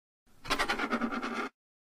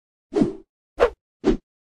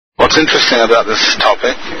What's interesting about this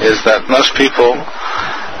topic is that most people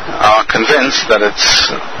are convinced that it's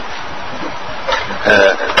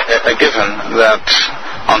a given that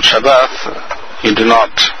on Shabbath you do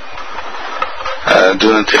not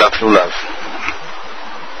do Netilat Lulav.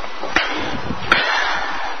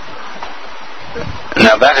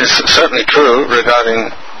 Now that is certainly true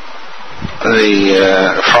regarding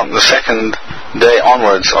from the second day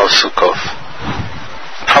onwards of Sukkot.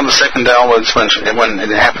 From the second day onwards, when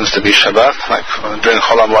it happens to be Shabbath, like during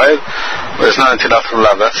Chol HaMoed, there's no Netilat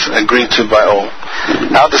Lulav. That's agreed to by all.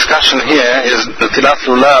 Our discussion here is Netilat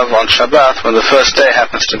Lulav on Shabbath when the first day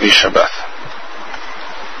happens to be Shabbath.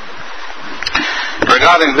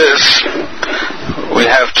 Regarding this, we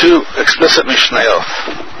have two explicit Mishnayot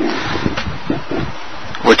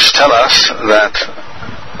which tell us that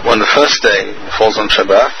when the first day falls on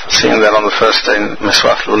Shabbath, seeing that on the first day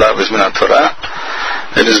Miswat Lulav is Min HaTorah,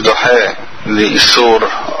 it is dohe the Isur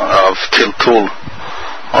of Tiltul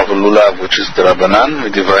of a Lulav, which is the Rabbanan,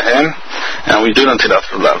 with Ibrahim, and we do Netilat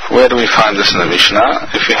Lulav. Where do we find this in the Mishnah?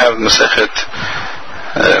 If you have Masechet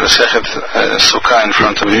Sukkah in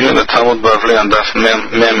front of you, the Talmud Bavli on Daf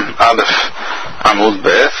Mem Aleph Amud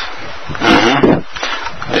Be'eth.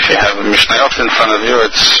 If you have a Mishnayot in front of you,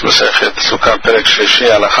 it's Masechet Sukkah Perek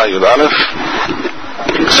Shlishi Halacha Yud Aleph.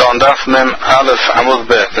 So on Daf Mem Aleph Amud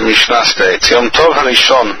Be'eth, the Mishnah states, Yom Tov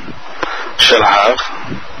HaRishon Shel Hav,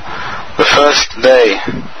 the first day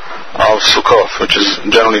of Sukkot, which is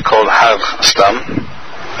generally called Hav Stam,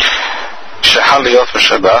 Shehal Liyot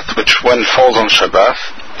B'Shabbat, which when falls on Shabbat,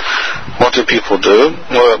 what do people do?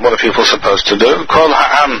 What are people supposed to do? Kol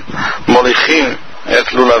Ha'am Molichim Et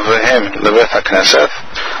Lulavehem Lebeth HaKnesset.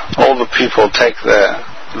 All the people take their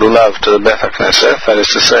Lulav to the Beth HaKnesset, that is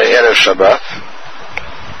to say, Erev Shabbat.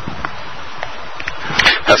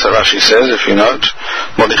 That's what Rashi says, if you note.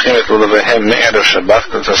 Molichim Et Lulavehem Me'erev Shabbat,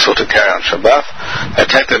 because they're sort of carry on Shabbat. They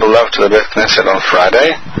take their Lulav to the Beth Knesset on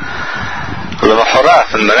Friday.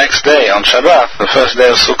 And the next day on Shabbat, the first day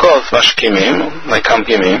of Sukkot, Mashkimim, they come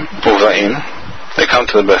Gimim, Uva'im, they come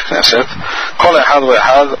to the Beth Knesset. Kol Ehad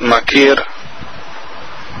Ve'ehad Makir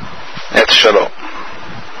Et Shalo.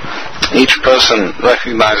 Each person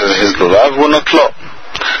recognizes his Lulav, V'notlo,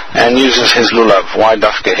 and uses his Lulav. Why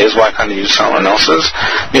dafke his? Why can't he use someone else's?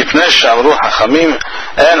 Mipnei she'amru hachamim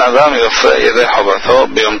en adam yotze yedei chavato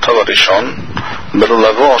b'yom tov harishon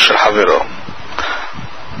b'lulavo shel haviro.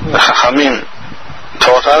 The Chachamim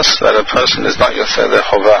taught us that a person is not Yotzei their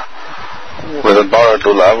Chovah with a borrowed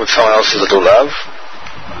Lulav, with someone else's Lulav,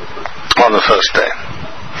 on the first day.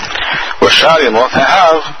 V'shar Yemot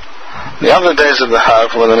HaHav, the other days of the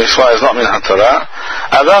Hav, when the Mitzvah is not Min HaTorah,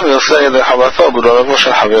 Adam Yotzei yedei Chavato b'lulavo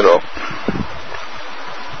shel haviro.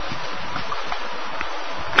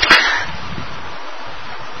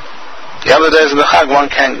 The other days of the Chag, one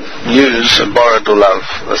can use a borrowed Lulav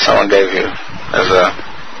that someone gave you as a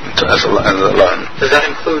loan. Does that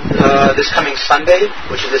include this coming Sunday,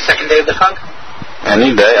 which is the second day of the Chag?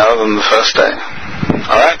 Any day other than the first day.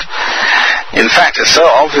 Alright? In fact, it's so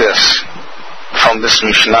obvious from this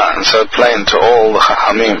Mishnah and so plain to all the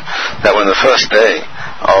Chachamim that when the first day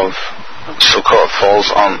of Sukkot falls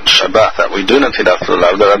on Shabbat that we do Netilat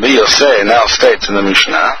Lulav. The Rabbi Yosei now states in the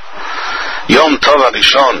Mishnah, Yom Tov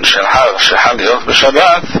HaRishon Shel Hav Shehal Liyot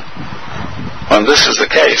B'Shabbat. When this is the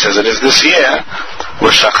case, as it is this year, and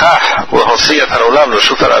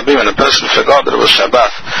a person forgot that it was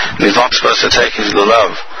Shabbat and he's not supposed to take his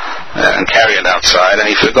Lulav and carry it outside, and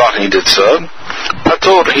he forgot and he did so,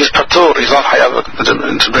 he's patur, he's not hayav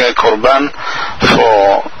to bring a korban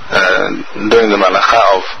for doing the malacha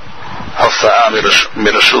of Hosa'ah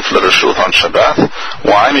mirashut l'rashut on Shabbat.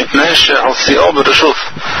 Why?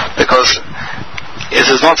 Because it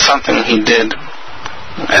is not something he did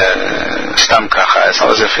stam kacha. It's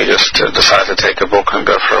not as if he just decided to take a book and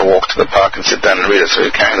go for a walk to the park and sit down and read it, so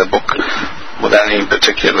he's carrying the book with any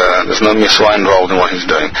particular, there's no miswa involved in what he's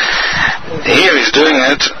doing. Here he's doing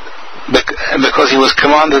it because he was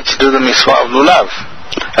commanded to do the miswa of Lulav,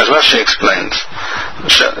 as Rashi explains.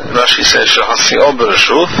 Rashi says Shahasi'o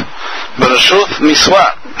Bereshut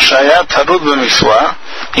miswa Shayat Harud b'miswa.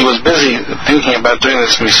 He was busy thinking about doing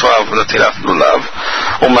this miswa of Netilat Lulav,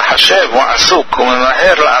 Umahashev wa'asuk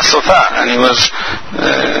umemaher la'asotha, and he was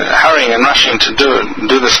hurrying and rushing to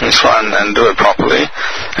do this miswa and do it properly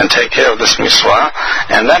and take care of this miswa,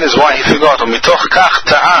 and that is why he forgot. Umitoch kach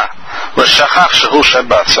ta'a v'shachach shehu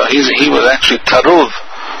Shabbat. So he was actually tarud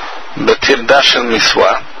b'tirdah shel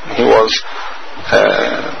miswa. He was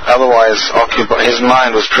otherwise occupied. His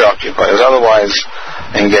mind was preoccupied. He was otherwise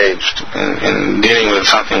engaged in dealing with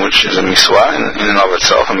something which is a miswa in and of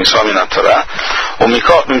itself, a miswa min Torah.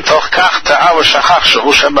 ומתוך כך טעה ושכח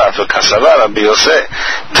שהוא שבת, וכסבר רבי יוסי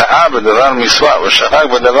טעה בדבר מסווה ושכח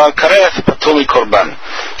בדבר כרת, פטור מקורבן.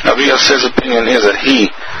 Rabbi Yosef's opinion is that he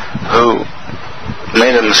who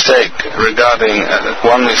made a mistake regarding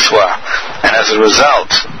one miswa, and as a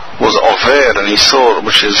result was over an isur,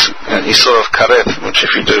 which is an isur of karet, which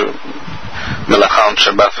if you do melacha on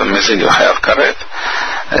Shabbat and Mizid, you hayav karet.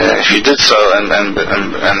 If you did so and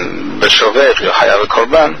b'shover, you hayav a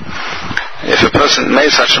korban. If a person made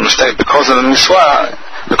such a mistake because of the miswa,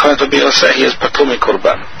 according to Rabbi Yosef, he is patur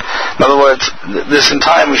mikorban. In other words, this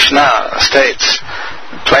entire Mishnah states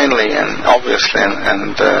plainly and obviously,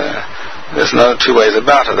 and there's no two ways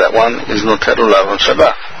about it, that one is noter lulav on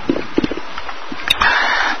Shabbat.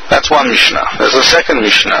 That's one Mishnah. There's a second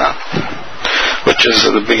Mishnah, which is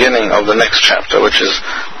at the beginning of the next chapter, which is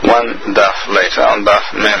one daf later, on daf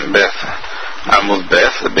mem beth amud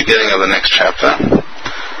beth, the beginning of the next chapter.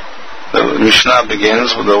 The Mishnah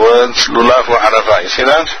begins with the words Lulav wa Arava. You see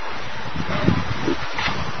that?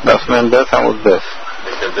 Daf mem beth amud beth.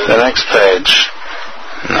 The next page.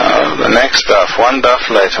 No, the next daf, one daf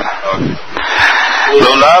later.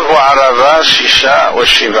 Lulav wa Arava shisha wa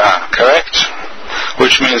shiva. Correct?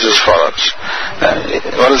 Which means as follows.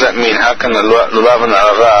 What does that mean? How can the Lulav and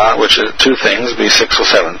Arava, which are two things, be 6 or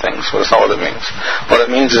 7 things? Well, that's not what it means. What it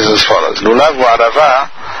means is as follows. Lulav wa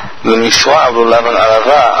Arava, the miswa of Lulav and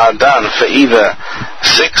Arava are done for either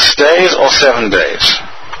 6 days or 7 days.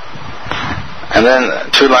 And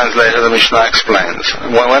then 2 lines later the Mishnah explains.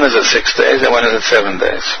 When is it 6 days and when is it 7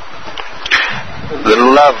 days? The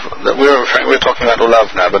Lulav, that we're talking about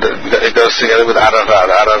Lulav now, but it goes together with Arava.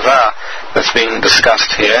 The Arava that's being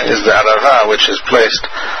discussed here is the Arava which is placed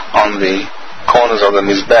on the corners of the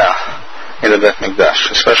Mizbeach in the Beit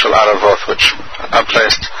Mikdash, special Aravot which are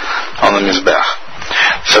placed on the Mizbeach.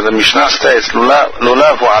 So the Mishnah states,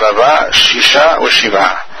 Lulav wa Arava, Shisha wa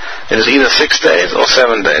Shiva. It is either 6 days or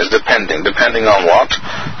 7 days, depending on what.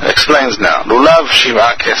 It explains now. Lulav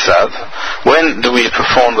Shiva Kesad. When do we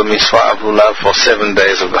perform the miswa of Lulav for 7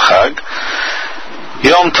 days of the Chag?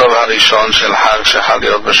 Yom Tov Harishon Shel Chag Shechal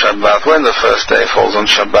Yot B'Shabbat. When the first day falls on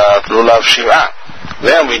Shabbat, Lulav Shiva.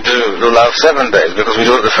 Then we do Lulav 7 days, because we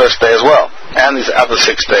do it the first day as well. And these other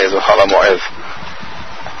 6 days of Chol HaMoed.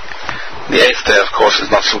 The 8th day, of course, is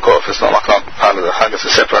not Sukkot. It's not part of the Chag. It's a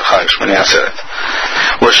separate Chag, Shmini Aseret.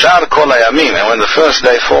 Washar Kol HaYamim, and when the first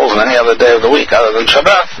day falls on any other day of the week other than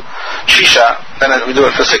Shabbat, Shisha, then we do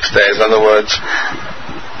it for 6 days. In other words,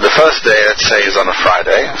 the first day, let's say, is on a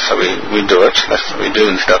Friday, so we do it. We do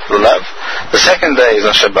instead of Lulav. The second day is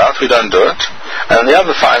on Shabbat, we don't do it. And the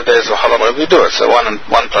other 5 days of Chol HaMoed we do it. So 1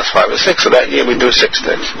 plus 5 is 6. So that year we do 6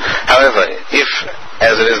 days. However, if,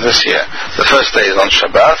 as it is this year, the first day is on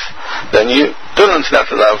Shabbat, then you do Netilat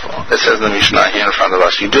Lulav, it says in the Mishnah here in front of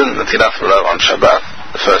us, you do Netilat Lulav on Shabbat,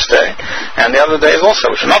 the first day, and the other days also,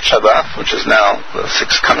 which are not Shabbat, which is now the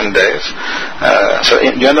 6 coming days. So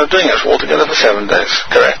you end up doing it altogether for 7 days.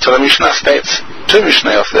 Correct. So the Mishnah states, 2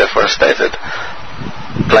 Mishnayot therefore stated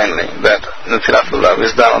plainly that Netilat Lulav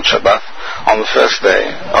is done on Shabbat on the first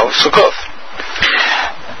day of Sukkot.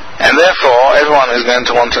 And therefore everyone is going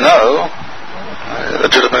to want to know a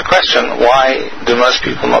legitimate question, why do most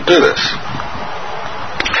people not do this?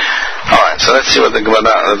 Alright, so let's see what the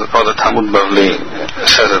Gemara or the Talmud Bavli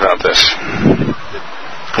says about this.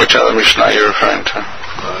 Which other Mishnah are you referring to?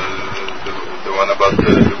 The one about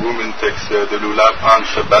the woman takes the Lulav on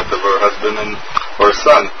Shabbat of her husband or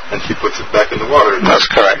son, and she puts it back in the water. That's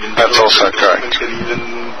correct. That's also correct. The woman can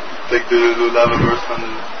even take the Lulav of her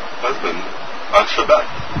son's husband on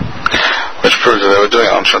Shabbat. Which proves that they were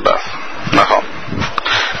doing it on Shabbat. Machon.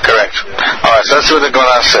 Correct. Alright, so that's what the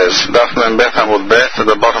Gemara says. Daf Mem Beth Amud Beth, at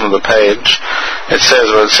the bottom of the page, it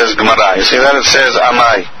says Gemara. You see that? It says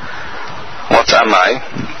Amai. What's Amai?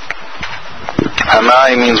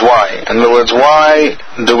 Amai means why. In other words, why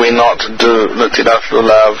do we not do Netilat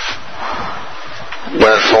Lulav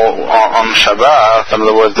on Shabbat? In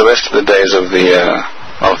other words, the rest of the days of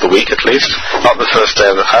the week at least, not the first day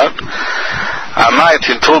of the Chag. Amai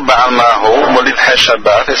tiltul ba'almahu molidhe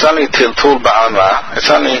Shabbat. It's only tiltul ba'alma. It's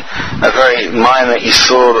only a very minor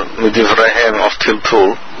isur midivrehem of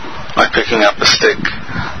tiltul, like picking up a stick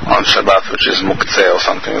on Shabbat, which is muktzeh or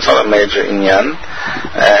something. It's not a major inyan.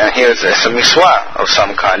 Here it's a miswa of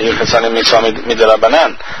some kind. Even if it's only miswa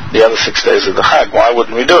midrabanan, the other 6 days of the Chag, why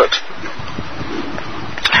wouldn't we do it?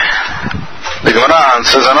 The Gemara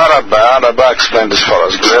answers, Rabba explained as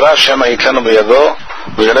follows: Gzera shema yitenu b'yado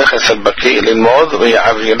v'yelech etzel baki lilmod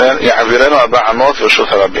v'ya'avirenu 400 v'shut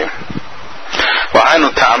harabim. وَعَيْنُ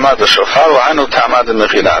تَعْمَدُ الشَّفَارِ وَعَيْنُ تَعْمَدُ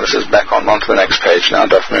الْمِغِيلَةِ. This is back on to the next page now,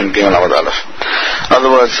 Daf Mim Gimel Amud Aleph. In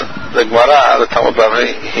other words, the Gemara, the Talmud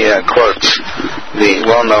Bavli, here quotes the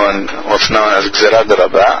well-known, what's known as Gzerah de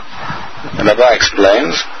Rabbah. And Rabbah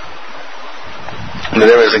explains that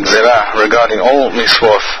there is a Gzerah regarding all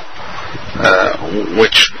Miswoth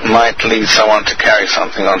which might lead someone to carry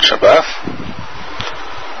something on Shabbath,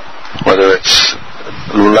 whether it's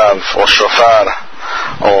Lulav or Shofar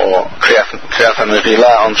or Kriyat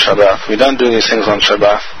HaMegillah on Shabbath. We don't do these things on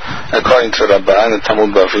Shabbath according to Rabbah and the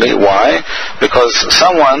Talmud Bavli. Why? Because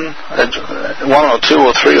someone, 1 or 2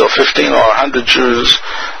 or 3 or 15 or 100 Jews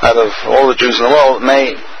out of all the Jews in the world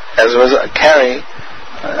may, as a result, carry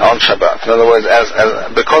on Shabbat. In other words, as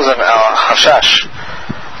because of our chashash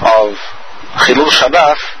of Chilul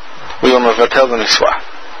Shabbat, we will mevatel the mitzvah.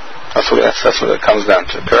 That's what it comes down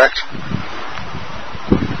to, correct?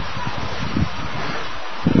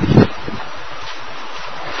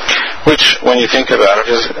 Which, when you think about it,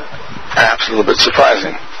 is perhaps a little bit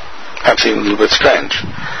surprising, perhaps even a little bit strange.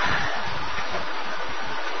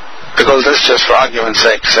 Because let's just, for argument's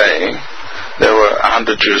sake, say there were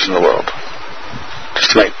 100 Jews in the world.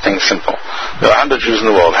 Just to make things simple. There are 100 Jews in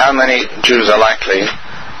the world. How many Jews are likely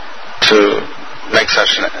to make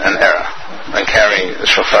such an error and carry the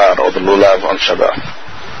shofar or the lulav on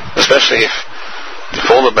Shabbat? Especially if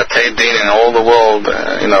all the Batei Din in all the world,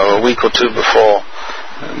 a week or two before,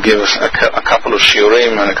 give us a couple of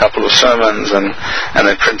shiurim and a couple of sermons, and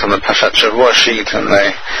they print on the Pashat Shavua sheet, and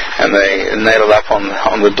they nail it up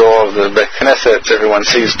on the door of the Beit Knesset. Everyone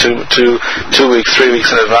sees 2 weeks, 3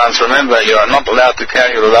 weeks in advance. Remember, you are not allowed to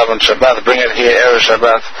carry your lulav on Shabbat. Bring it here, Erev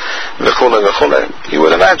Shabbat, v'chule v'chule. You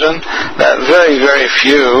would imagine that very, very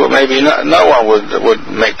few, maybe no one would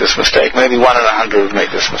make this mistake. Maybe 1 in 100 would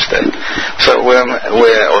make this mistake. So or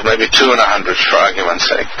maybe 2 in 100 for argument's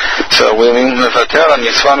sake. So we're mevatel on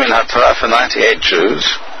Yisva min HaTorah for 98 Jews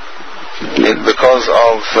because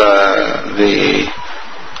of the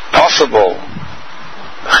possible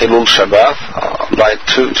Chilul Shabbat by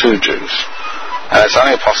two Jews. And it's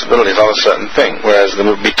only a possibility, it's not a certain thing. Whereas the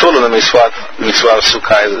Bitul of the Mitzvah of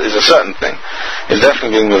Sukkah is a certain thing. It's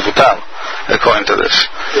definitely being mevutal, according to this.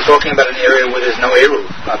 You're talking about an area where there's no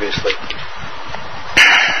Eruv, obviously.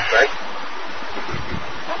 Right?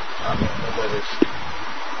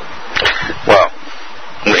 Well,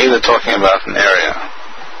 we're either talking about an area,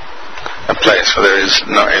 a place where there is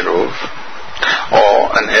no Eruv,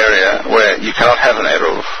 or an area where you cannot have an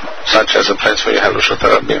Eruv, such as a place where you have Reshut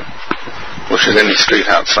HaRabim, which is any street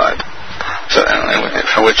outside. So,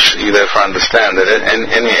 for which you therefore understand that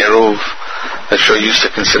any Eruv that you're used to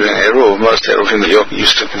considering Eruv, most Eruvim that you're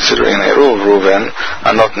used to considering an Eruv, Ruven,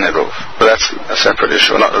 are not an Eruv. But that's a separate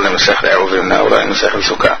issue. We're not really Masech Eruvim now, we're in Masech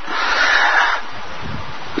Sukkah.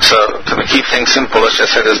 So, to keep things simple, let's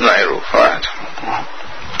just say there's no Eruv, alright?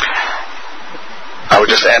 I would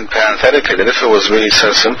just add parenthetically that if it was really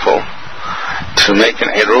so simple to make an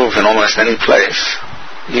Eruv in almost any place,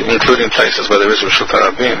 including places where there is Reshut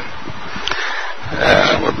HaRabim,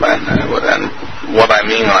 and what I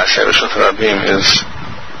mean when I say Reshut HaRabim is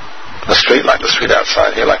a street like the street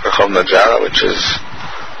outside here, like Rehov Najara, which is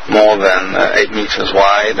more than 8 meters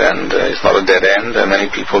wide, and it's not a dead end, and many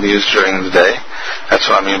people use during the day. That's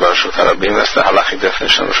what I mean by Reshut HaRabim. That's the halachic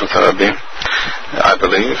definition of Reshut HaRabim, I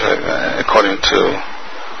believe, according to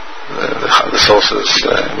the sources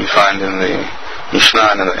we find in the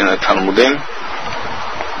Mishnah and in the Talmudim.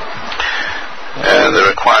 The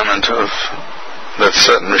requirement of that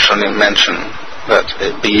certain Rishonim mention that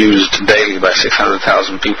it be used daily by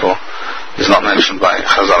 600,000 people is not mentioned by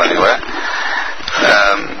Chazal anywhere.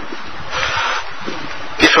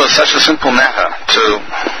 If it was such a simple matter to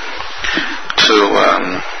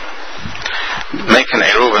make an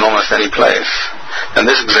Eruv in almost any place, then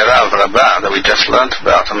this Gzerah of Rabbah that we just learnt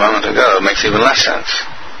about a moment ago makes even less sense.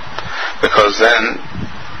 Because then,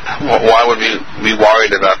 why would we be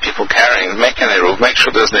worried about people carrying? Make an Eruv, make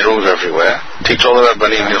sure there's an Eruv everywhere. Teach all the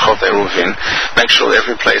Rabbanim Hilchot Eruvin. Make sure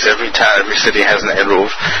every place, every town, every city has an Eruv.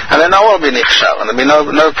 And then no one will be nichshal, and there'll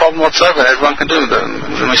be no problem whatsoever. Everyone can do the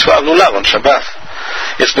Mitzvah of Lulav on Shabbat.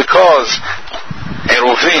 It's because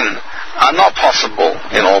Eruvin are not possible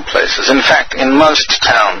in all places. In fact, in most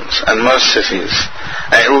towns and most cities,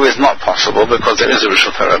 an Eruv is not possible because there is a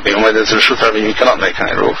Reshut HaRabim. Where there's a Reshut HaRabim, you cannot make an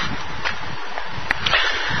Eruv.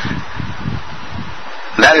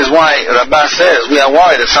 That is why Rabbah says we are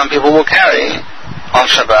worried that some people will carry on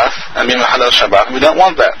Shabbat and be Mechalel Shabbat. We don't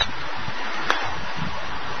want that.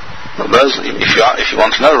 But if you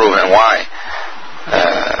want to know, Reuven, why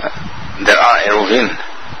there are Eruvin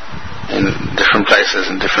in different places,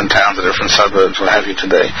 in different towns, in different suburbs, what have you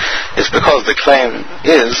today, is because the claim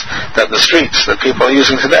is that the streets that people are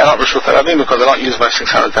using today are not Rishut Harabim because they're not used by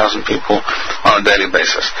 600,000 people on a daily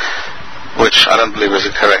basis, which I don't believe is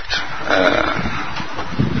a correct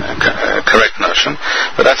notion.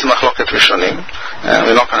 But that's a Machloket Rishonim, and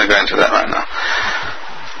we're not going to go into that right now.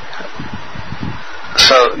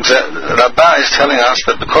 So Rabbah is telling us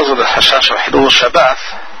that because of the Hashash of Hilul Shabbath,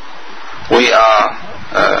 we are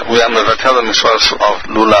mevatel the mitzvahs of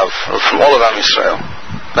Lulav from all of Am Yisrael.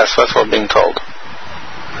 That's what we're being told.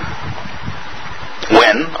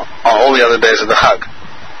 When? On all the other days of the Chag.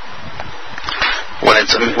 When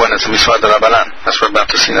it's a mitzvah d'Rabbanan. That's what we're about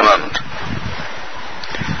to see in a moment.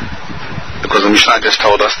 Because the Mishnah just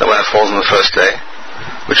told us that when it falls on the first day,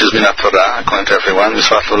 which is Minat Torah, according to everyone,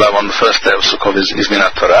 Mitzvah Lulav on the first day of Sukkot is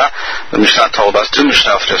Minat Torah. The Mishnah told us, two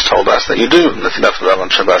Mishnahs just told us that you do Netilat Lulav on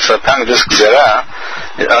Shabbat. So apparently this Gzerah,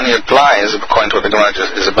 it only applies, according to what the Gemara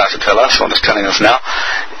is about to tell us, what it's telling us now,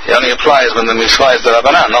 it only applies when the Mitzvah is the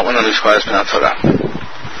Rabbanan, not when the Mitzvah is Minat Torah.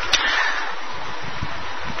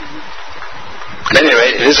 At any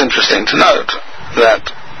rate, it is interesting to note that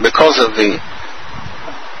because of the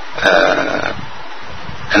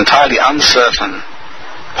entirely uncertain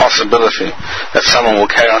possibility that someone will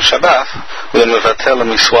carry on Shabbat, we will mevatel a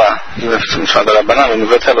miswah, even if it's a miswah d'Rabbanan, we will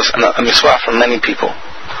mevatel a miswah from many people.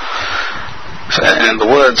 So, in the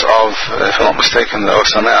words of, if I'm not mistaken, the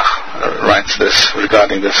Osameach writes this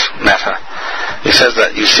regarding this matter. He says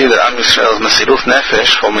that you see that Am Yisrael's Mesilut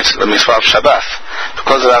Nefesh for the miswah of Shabbat,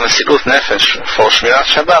 because of our Mesilut Nefesh for Shmirat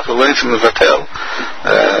Shabbat, we're willing to mevatel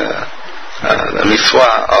the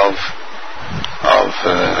miswah of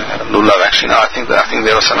Lulav. Actually, no, I think the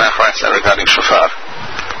Osameach writes that regarding shofar,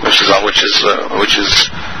 which is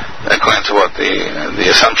according to what the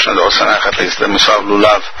assumption of the Osameach, at least the mitzvah of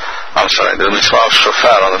Lulav, the mitzvah of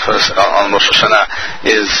shofar on Rosh Hashanah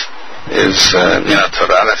is Minat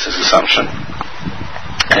Torah. That's his assumption,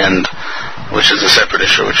 and which is a separate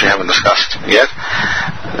issue which we haven't discussed yet.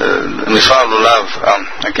 The mitzvah of Lulav,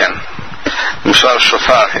 again, Mitzvah of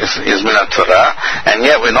shofar is Minat Torah, and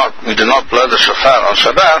yet we do not blow the shofar on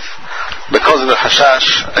Shabbat because of the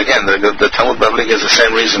Hashash. Again, the Talmud Bavli gives the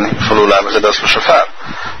same reason for Lulav as it does for shofar,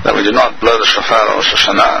 that we do not blow the shofar on Rosh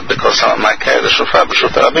Hashanah because someone might carry the shofar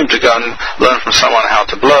b'shut Rabim to go and learn from someone how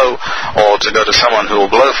to blow, or to go to someone who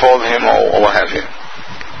will blow for him, or what have you.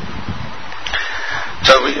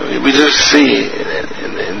 So we do see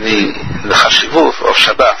the chashivut of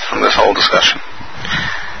Shabbat from this whole discussion.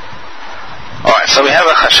 Alright, so we have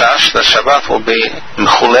a chashash that Shabbat will be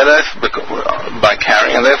mechuleret by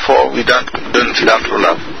carrying, and therefore we don't do Netilat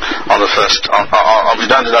Lulav on the first, we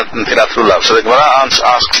don't do Netilat Lulav. So the Gemara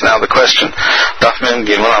asks now the question, Daf Mem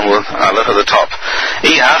Gimel Amud Aleph at the top.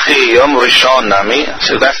 I hachi yom rishon nami.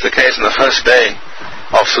 So if that's the case on the first day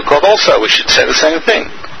of Sukkot also, we should say the same thing.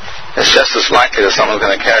 It's just as likely that someone's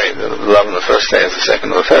going to carry the Lulav on the first day as the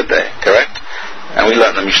second or the third day, correct? And we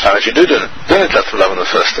learn in the Mishnah that you do Netilat Lulav on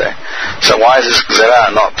the first day. So why is this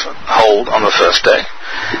Gzerah not hold on the first day?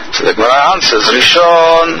 So the Gemara answers,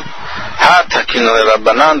 Rishon ha'takinu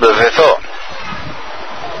Rabbanan beveto.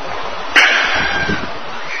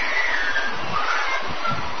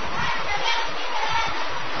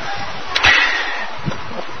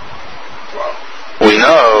 We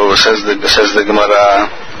know, says the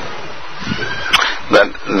Gemara,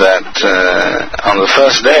 that on the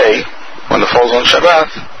first day, when it falls on Shabbat,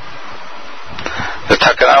 the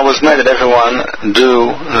takana was made that everyone do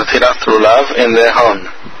Netilat Lulav in their home.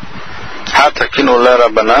 The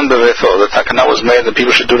takana was made that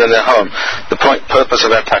people should do it in their home. The purpose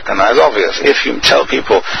of that takana is obvious. If you tell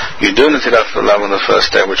people you do Netilat Lulav on the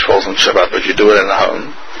first day, which falls on Shabbat, but you do it in the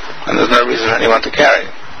home, and there's no reason for anyone to carry.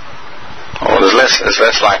 Or it's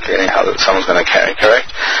less likely anyhow that someone's going to carry, correct?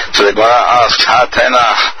 So the Gemara asks, alright,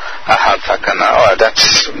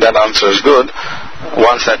 that answer is good.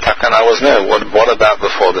 Once that takana was made, what about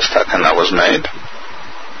before this takana was made?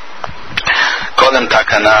 Kodem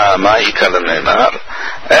takana ma'ika l'meimar.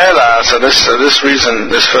 So this reason,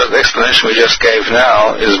 this first explanation we just gave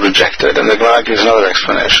now is rejected, and the Gemara gives another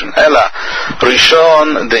explanation. Ela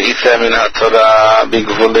rishon de'iteh min ha'torah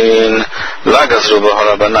bigvulin lagazru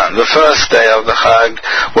b'horabanan. The first day of the Chag,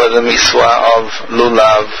 where the mitzvah of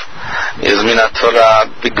Lulav is Minat Torah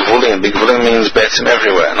bigvulin. Bigvulin means betzim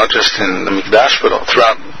everywhere, not just in the Mikdash, but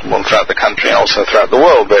throughout the country and also throughout the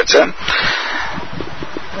world, betzim.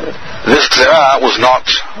 This Gzerah was not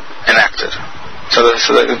enacted. So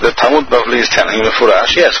the Talmud Bavli is telling you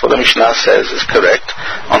Mefurash, yes, what the Mishnah says is correct.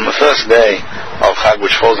 On the first day of Chag,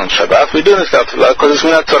 which falls on Shabbat, we do Netilat Lulav because it's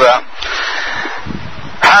Minat Torah.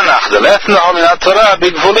 The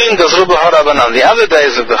other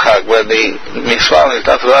days of the Chag, where the mitzvah of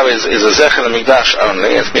Torah is a Zecher Mikdash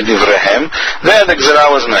only, it's midivrehem, there the Gzerah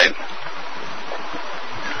was made.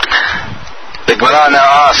 The Gemara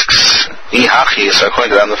now asks, so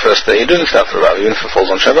according to that on the first day, you do Niftat Torah, even if it falls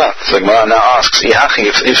on Shabbat. So the Gemara now asks,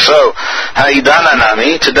 if so, Ha'idana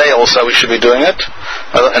Nami, today also we should be doing it?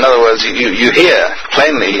 In other words, you hear,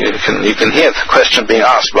 plainly, you can hear the question being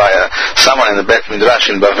asked by someone in the Bet Midrash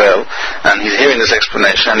in Bavel, and he's hearing this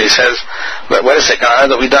explanation, and he says, wait a second, I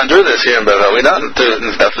know that we don't do this here in Bavel, we don't do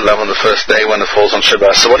Niftat Torah on the first day when it falls on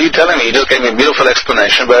Shabbat. So what are you telling me? You just gave me a beautiful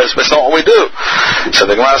explanation, but it's not what we do. So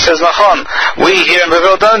the Gemara says, Machon, we here in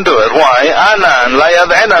Bavel don't do it. Why? We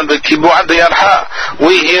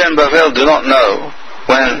here in Bavel do not know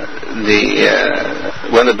when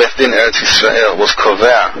the Beth Din Eretz Yisrael was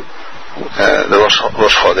Kovea the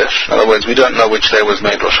Rosh Chodesh. In other words, we don't know which day was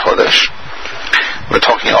made Rosh Chodesh. We're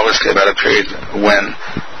talking obviously about a period when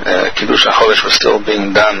Kiddush HaChodesh was still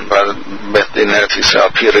being done by the Beth Din Eretz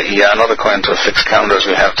Yisrael Piriyah, not according to a fixed calendar as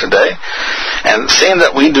we have today. And seeing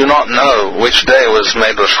that we do not know which day was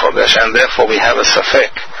made Rosh Chodesh, and therefore we have a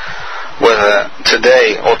safek whether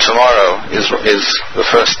today or tomorrow is the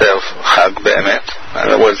first day of Chag Be'emet.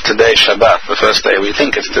 In other words, today Shabbat, the first day, we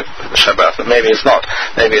think it's the Shabbat, but maybe it's not.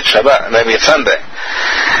 Maybe it's Shabbat, maybe it's Sunday.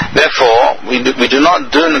 Therefore, we do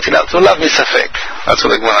not do Netilat Lulav Misafek. That's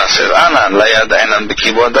what the Gemara says. Anan layad einan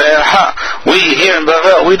b'kibua dayarha. We here in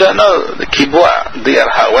Bavel, we don't know the kibua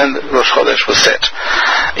dayarha, when Rosh Chodesh was set.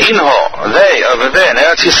 Inho, they over there in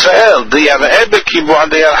Eretz Yisrael, dayarha b'kibua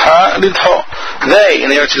dayarha lidho. They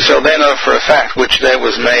in Eretz Yisrael, they know for a fact which day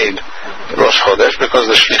was made Rosh Chodesh, because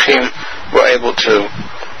the Shlichim were able to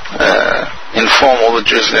inform all the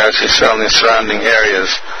Jews in Eretz Yisrael and the surrounding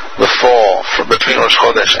areas between Rosh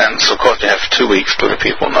Chodesh and Sukkot. You have 2 weeks to let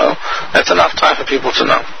people know. That's enough time for people to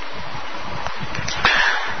know.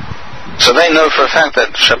 So they know for a fact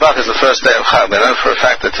that Shabbat is the first day of Chag. They know for a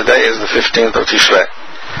fact that today is the 15th of Tishrei.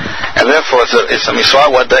 And therefore it's a mitzvah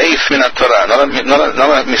wada'if min Torah, not a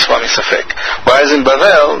mitzvah misafek. Whereas in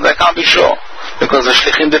Bavel, they can't be sure, because the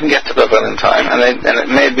Shlichim didn't get to Bavel in time, and it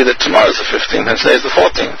may be that tomorrow is the 15th and today is the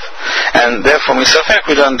 14th. And therefore misafek,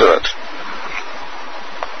 we don't do it.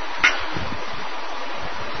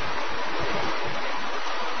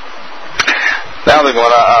 Now the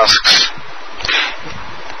Gemara asks,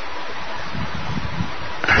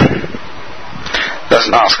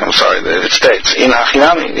 doesn't ask, I'm sorry, it states, in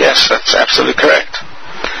Hachinami, yes, that's absolutely correct.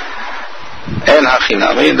 In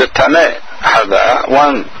Hachinami, the Taneh Hada,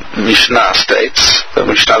 one Mishnah states, the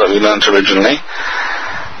Mishnah that we learned originally,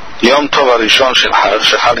 Yom Tov HaRishon Shel Chag,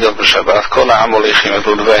 Shechag Yot B'Shabbat, Kol Ha'am Holichim Et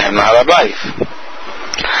Lulavehem Nahar HaBayit.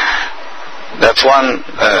 That's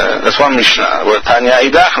one Mishnah. Where Tanya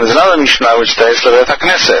Idach, there's another Mishnah which states Levet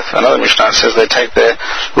HaKnesset. Another Mishnah says they take their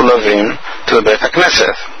Lulavim to the Beit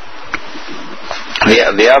HaKnesset.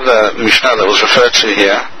 The other Mishnah that was referred to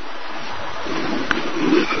here,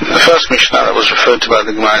 the first Mishnah that was referred to by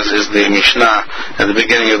the Gemara is the Mishnah at the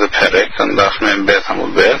beginning of the Perek on Daf Mem Bet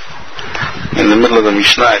Hamud Bet. In the middle of the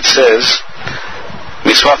Mishnah it says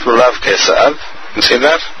Misvat Lulav Kesav. You see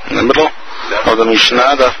that? In the middle of the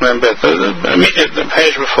Mishnah, Daf Mem Bet, the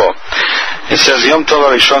page before. It says Yom Tov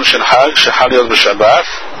HaRishon Shel Chag, Shechag Yot B'Shabbat,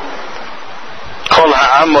 Kol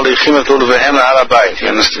Ha'am Molichim Et Lulavehem Nahar HaBayit.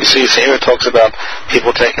 You see, here it talks about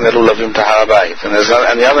people taking their Lulavim to Har HaBayit. And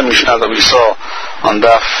the other Mishnah that we saw on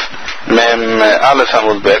Daf Mem Aleph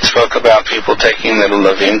Hamud Bet spoke about people taking their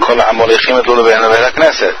Lulavim, Kol Ha'am Molichim Et Lulavehem Levet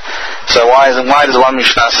HaKnesset. So why does one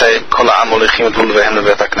Mishnah say Kol Ha'am Molichim Et Lulavehem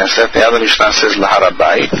Levet HaKnesset? The other Mishnah says Lahar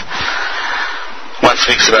HaBayit. One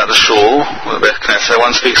speaks about the shul, the Beit Knesset.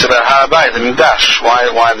 One speaks about Har HaBayit, the Mikdash.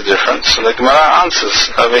 Why the difference? And the Gemara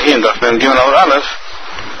answers over here in Daf Mem Gimel Aleph.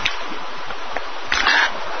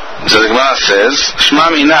 So the Gemara says,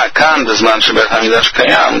 Shema Mina kan b'zman shebet HaMikdash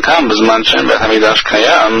kayam, kan b'zman shebet HaMikdash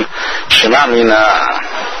kayam, Shema Mina.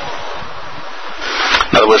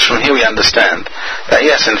 In other words, from here we understand that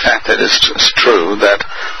yes, in fact, it is true that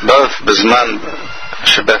both b'zman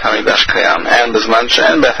shebet HaMikdash kayam and b'zman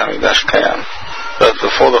she'en bet HaMikdash kayam, both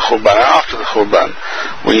before the Churban and after the Churban,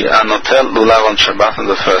 we are notel Lulav on Shabbat on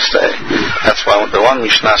the first day. That's why the one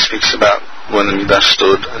Mishnah speaks about when the Mikdash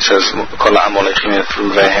stood, it says, Kol Ha'am Holichim Et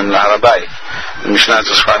Lulavehem Nahar HaBayit. The Mishnah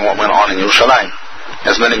is describing what went on in Yerushalayim,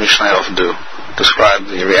 as many Mishnah often do, describe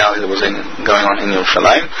the reality that was going on in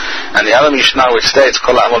Yerushalayim. And the other Mishnah which states,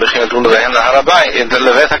 Kol Ha'am Holichim Et Lulavehem Nahar HaBayit, in the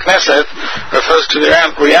Levet HaKnesset, refers to the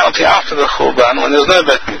reality after the Churban, when there's no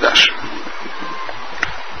Bet Mikdash.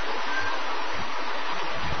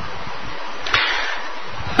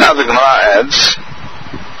 Now the Gemara adds,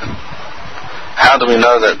 How do we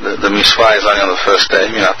know that the Misvah is only on the first day,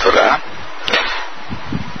 Minat Torah?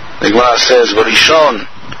 The Gemara says, V'rishon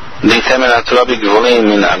Ditem Minat Torah b'gvulim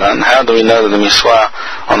min anan. How do we know that the Misvah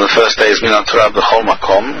on the first day is Minat Torah b'chol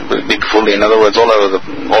makom, b'gvulim? In other words, all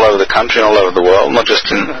over the country and all over the world, not just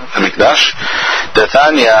in the Mikdash.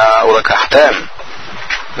 Detanya ulakachtem.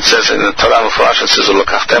 It says in the Torah Mufurash, it says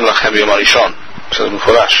ulakachtem lachem b'yom harishon. It says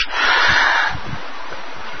Mufurash.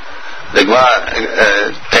 The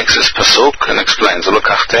Gemara takes this pasuk and explains,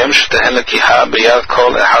 ulakachtem shtehen lekiha b'yad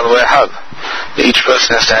kol ehad ve'ehad. Each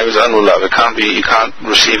person has to have his own lulav. You can't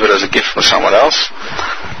receive it as a gift from someone else,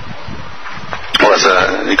 or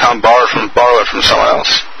you can't borrow it from someone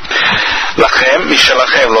else. Lachem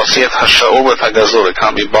mishalachem losiet hashaur v'tagazur. It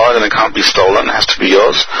can't be borrowed and it can't be stolen. It has to be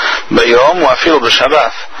yours. B'yom u'afilu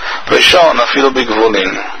b'Shabbath. Rishon afilu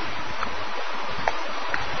b'gvulin.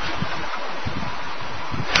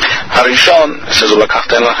 Harishon, it says,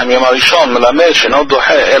 Ulakachtem lachem yom harishon, melamed sheno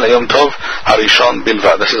dohe el yom tov harishon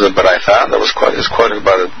bilvad. This is a baraita that is quoted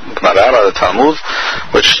by the Gemara, by the Talmud,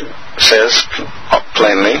 which says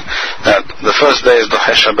plainly that the first day is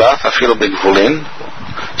dohe Shabbath, afilu b'gvulin.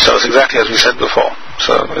 So it's exactly as we said before.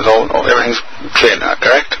 So everything's clear now,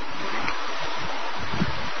 correct?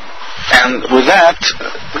 And with that,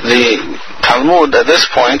 the Talmud at this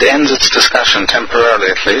point ends its discussion, temporarily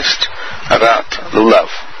at least, about Lulav.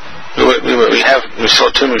 We saw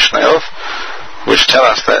two Mishnayot which tell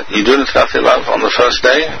us that you do Netilat Lulav on the first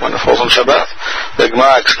day when it falls on Shabbat. The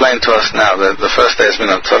Gemara explained to us now that the first day is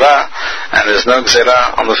Minat Torah, and there's no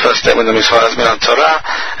Gzera on the first day when the Mitzvah is Minat Torah,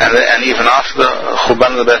 and even after the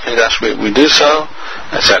Churban of the Beit Mikdash we do so,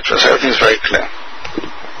 etc. So everything's very clear.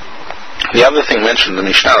 The other thing mentioned in the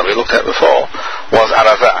Mishnah that we looked at before was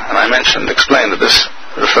Arava, and I explained that this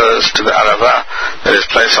refers to the Arava that is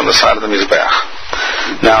placed on the side of the Mizbeach.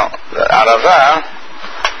 Now, Arava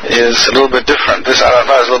is a little bit different. This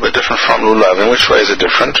Arava is a little bit different from Lulav. In which way is it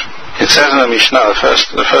different? It says in the Mishnah,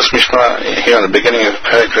 the first Mishnah here in the beginning of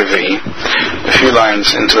Perek Revi'i, a few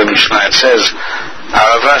lines into the Mishnah, it says,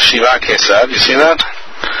 Arava Shiva Kesad, you see that?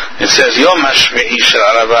 It says, Yom HaShvi'i Shel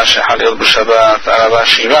Arava Shehalil B'Shabbat Arava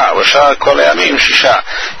Shiva V'Shar Kol Yamim Shisha.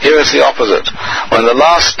 Here is the opposite. When the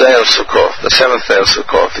last day of Sukkot, the seventh day of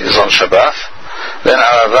Sukkot, is on Shabbat, then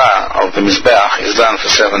Arava of the Mizbeach is done for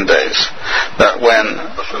 7 days. But when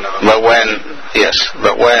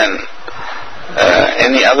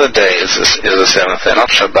any other day is the seventh day, not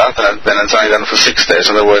Shabbat, then it's only done for 6 days.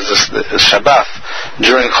 In other words, the Shabbat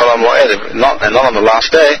during Chol HaMoed, not on the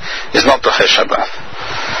last day, is not Doche Shabbat.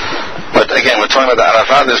 But again, we're talking about the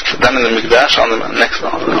Arava that's done in the Mikdash on the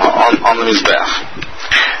Mizbeach.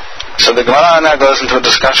 So the Gemara now goes into a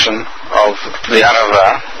discussion of the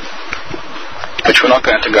Arava, which we're not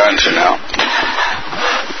going to go into now.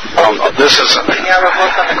 This is the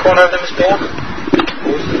Arava on the corner of the Mizbeach.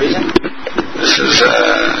 What was the reason? This is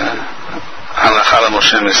Halakha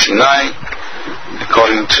Moshe Sinai,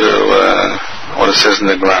 according to what it says in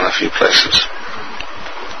the Quran a few places.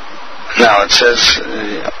 Now it says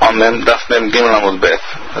on them Daf Mem Gimel Amud Bet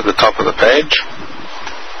at the top of the page.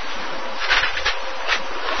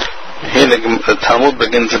 Here the Talmud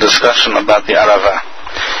begins a discussion about the Arava.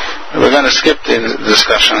 We're going to skip the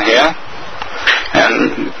discussion here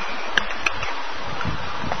and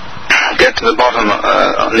get to the bottom,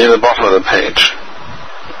 near the bottom of the page.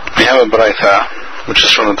 We have a Braita, which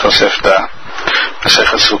is from the Tosefta,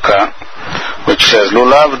 Masechet Sukkah, which says,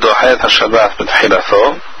 Lulav dohet ha-Shabbat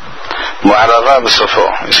b'tchilato, mu'arava b'sofo.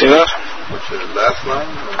 You see that? Which is the last line?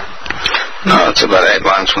 No, it's about 8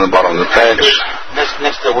 lines from the bottom of the page.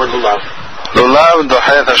 Next to the word Lulav. Lulav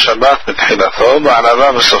dohet ha-Shabbat b'tchilato,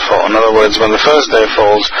 mu'arava b'sofo. In other words, when the first day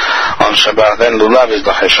falls on Shabbat, then Lulav is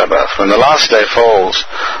dohet Shabbat. When the last day falls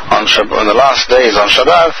on Shabbat, when the last day is on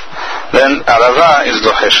Shabbat, then Arava is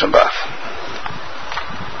dohet Shabbat.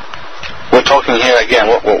 We're talking here again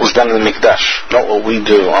what was done in the Mikdash, not what we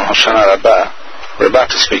do on Hoshana Rabbah. We're about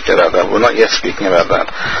to speak about that. We're not yet speaking about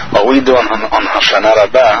that. What we do on Hoshana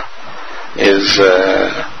Rabbah is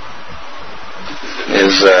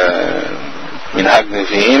Minhag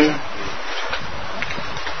Nevi'im,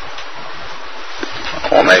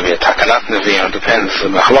 or maybe a Takanat Nevi'im, it depends,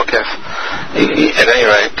 Machloketh. At any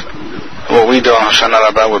rate, what we do on Hoshana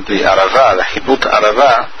Rabbah would be Arava, the Hibut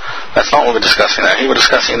Arava. That's not what we're discussing now. Here we're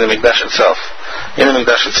discussing in the Mikdash itself. In the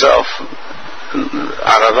Mikdash itself,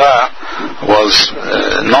 Arava was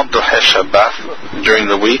not Dohe Shabbat during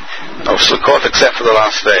the week of Sukkot, except for the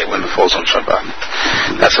last day when it falls on Shabbat.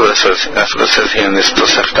 That's what it says here in this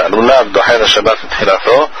Tosefta. Lulav Dohe Shabbat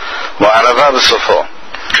B'tchilato, Arava B'sofo.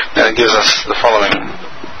 Then it gives us the following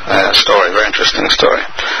story, very interesting story.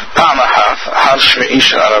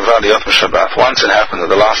 Once it happened that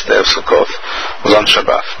the last day of Sukkot was on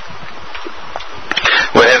Shabbat.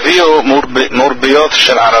 What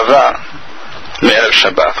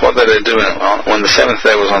did they do when the seventh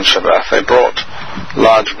day was on Shabbat? They brought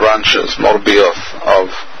large branches, morbiyot, of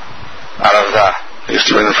Aravah. They used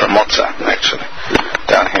to bring them from Motza, actually,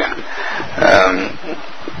 down here,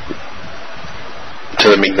 to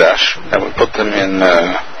the Mikdash, and we put them in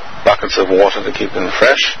buckets of water to keep them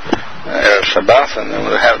fresh, Erev Shabbat, and then they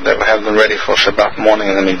would have them ready for Shabbat morning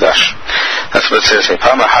in the Mikdash. That's what it says here.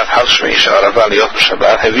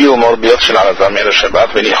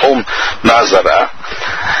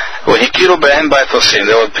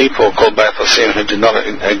 There were people called Baitosim who did not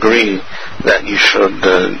agree that you should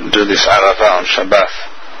do this Aravah on Shabbat.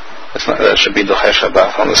 That should be Doche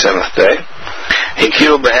Shabbat on the seventh day. And they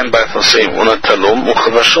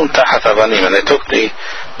took the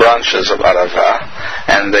branches of Aravah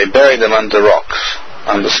and they buried them under rocks,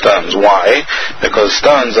 under stones. Why? Because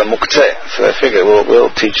stones are mukteh, so they figure we'll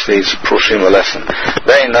teach these Prushim a lesson.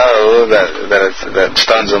 They know that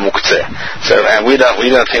stones are mukteh, so and we don't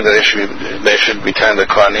think that they should be telling the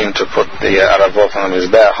Kohanim to put the Aravot on the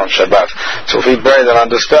Mizbeach on Shabbat. So if we bury them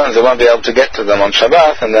under stones, they won't be able to get to them on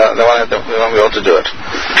Shabbat, and they won't be able to do it.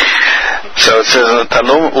 So it says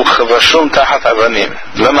Talum uchavashum tachat avanim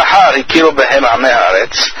lemahar hikiru behem amei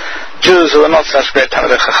haaretz. Jews who were not such great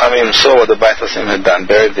Talmidei Chachamim saw what the Baitosim had done,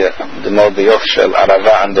 buried the Morbiyot Shel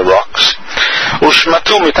Aravah under rocks.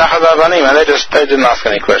 Ushmatu mitachat avanim, and they didn't ask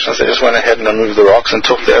any questions. They just went ahead and removed the rocks and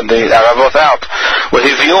took the Aravot out.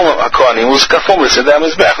 V'hiviyum haKohanim uzkafum b'sedei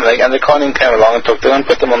Mizbeach, and the Kohanim came along and took them and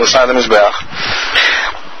put them on the side of the Mizbeach.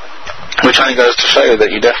 Which only goes to show you that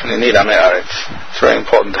you definitely need Amei Haaretz. It's very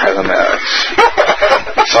important to have Amei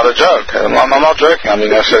Haaretz. It's not a joke. I'm not joking. I'm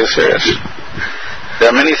being absolutely serious. There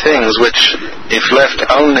are many things which, if left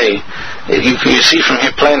only, you see from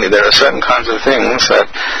here plainly, there are certain kinds of things that,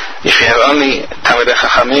 if you have only Talmidei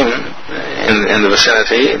Chachamim in the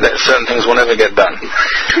vicinity, that certain things will never get done,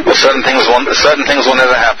 or certain things will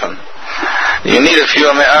never happen. You need a few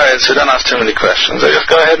Amei Haaretz who don't ask too many questions. They just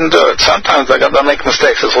go ahead and do it. Sometimes they'll make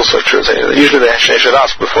mistakes. It's also true. Usually they should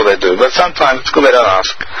ask before they do, but sometimes it's good they don't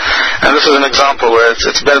ask. And this is an example where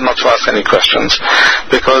it's better not to ask any questions,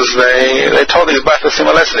 because they told these Baitosim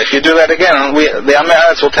a lesson. If you do that again, the Amei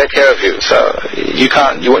Haaretz will take care of you. So you're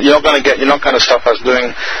not going to stop us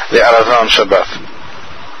doing the Aravah on Shabbat.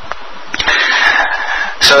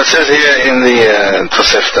 So it says here in the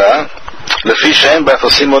Tosefta, okay,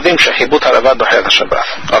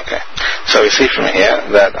 so we see from here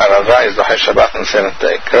that Aravah is Doche Shabbat on the seventh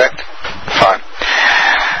day, correct? Fine.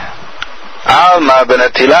 Alma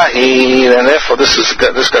benetilahi, and therefore this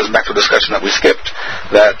goes back to the discussion that we skipped,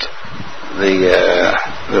 that the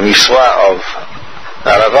miswa of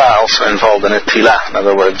Aravah also involved an etilah. In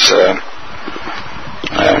other words,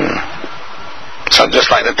 so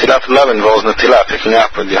just like the tilat love involves the tilat picking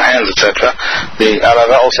up with your hands, etc., the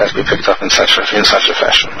Aravah also has to be picked up in such a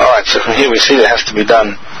fashion. Alright, so from here we see it has to be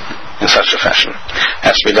done in such a fashion.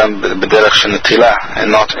 It has to be done b'derech shenetilah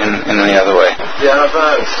and not in any other way. The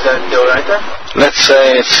Aravah, is that Deoraita? Let's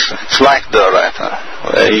say it's like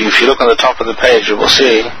Deoraita. If you look on the top of the page, you will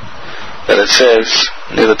see that it says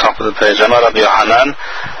near the top of the page, Amar Rabbi Yohanan,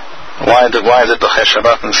 why is it Doche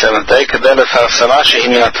Shabbat on the seventh day? Kedei lefarsama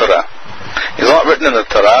shehi min haTorah. It's not written in the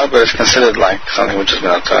Torah, but it's considered like something which has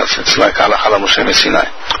been in the Torah. It's like Halacha Moshe Sinai.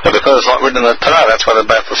 But because it's not written in the Torah, that's why the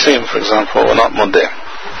Baitosim, for example, were not modeh.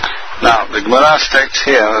 Now, the Gemara states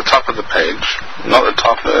here on the top of the page, not the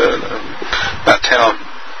top, about 10 or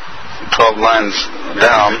 12 lines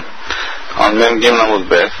down, on Mem Gimel Amud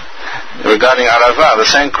Bet, regarding Aravah, the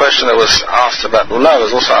same question that was asked about Lulav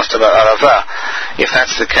was also asked about Aravah. If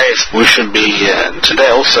that's the case, we should be today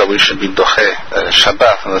also we should be Doche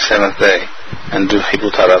Shabbat on the seventh day and do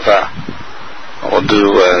Hibut Aravah or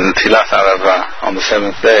do Netilat Aravah on the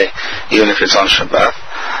seventh day, even if it's on Shabbat.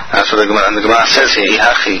 And so the Gemara says here,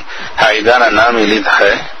 Ihachi Ha'idana Nami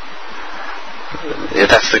Lidche. If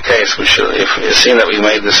that's the case, we should, if it seems that we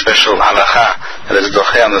made this special halacha that is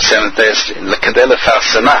doche on the seventh day,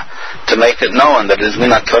 to make it known that it is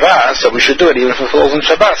minat Torah, so we should do it even if it falls on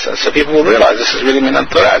Shabbat, so people will realize this is really minat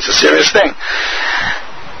Torah, it's a serious thing.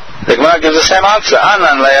 The Gemara gives the same answer.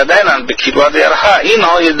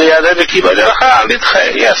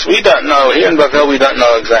 Yes, we don't know, here in Bavel we don't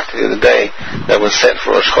know exactly the day that was set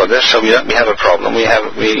for Rosh Chodesh, so we have a problem.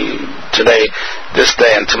 Today, this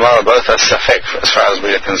day and tomorrow both are safek as far as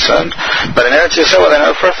we are concerned. But in Eretz Yisrael they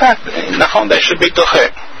know for a fact, in Nachon they should be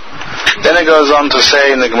Doche. Then it goes on to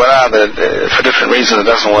say in the Gemara that for different reasons it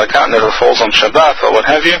doesn't work out, never falls on Shabbat or what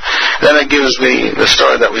have you. Then it gives the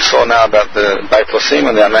story that we saw now about the Beit Losim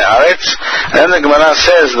and the Amei Aretz. And then the Gemara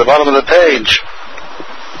says at the bottom of the page,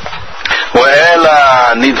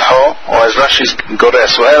 Wa'ela nidho, or as Rashi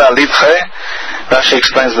gores, Wa'ela lidche. Rashi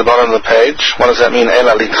explains the bottom of the page. What does that mean,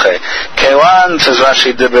 Ela lidche? Kewan, says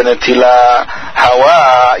Rashi, de benetila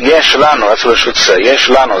hawa yesh lano. That's what it should say. Yesh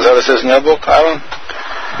lano. Is that what it says in your book, Aaron?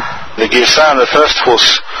 The Girsan, the first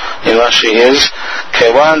hus in Rashi is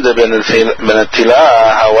Kewan de benetila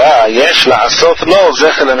hawa yesh la'asot lo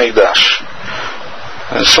zecher lemikdash.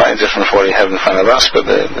 It's slightly different from what you have in front of us, but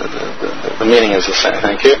the meaning is the same.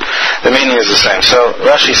 Thank you. The meaning is the same. So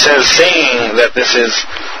Rashi says, seeing that this is,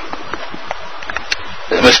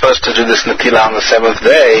 we're supposed to do this Natila on the seventh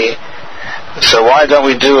day, so why don't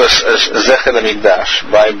we do a Zecher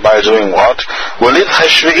Mikdash by doing what? That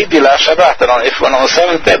if on the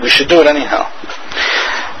seventh day we should do it anyhow.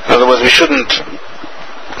 In other words, we shouldn't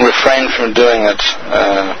refrain from doing it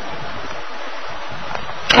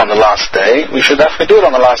on the last day. We should definitely do it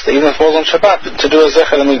on the last day, even if it falls on Shabbat, to do a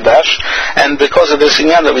Zecher Mikdash. And because of this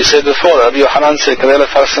inyan that we said before, Rabbi Yochanan said,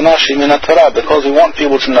 because we want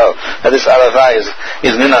people to know that this Arava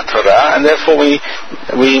is Minat Torah, and therefore we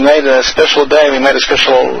made a special day, we made a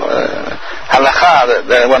special halacha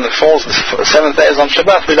that when it falls, the seventh day is on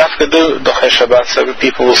Shabbat, we'd have to do Doche Shabbat so that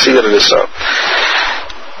people will see that it is so.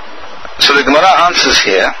 So the Gemara answers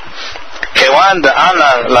here, Kewan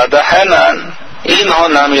da'anan ladahenan inho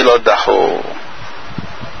nami lo dahu.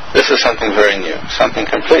 This is something very new, something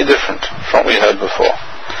completely different from what we heard before.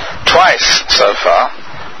 Twice so far,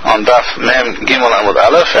 on Daf Mem Gimel Amud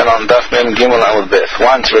Aleph and on Daf Mem Gimel Amud Beth.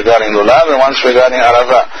 Once regarding Lulav and once regarding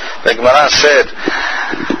Arava. The Gemara said,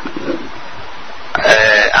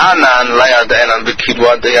 Anan layadainan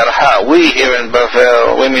b'kidwa deyarha. We here in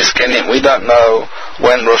Bavel, we miskenim. We don't know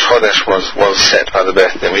when Rosh Chodesh was set by the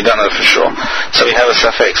birthday. We don't know for sure. So we have a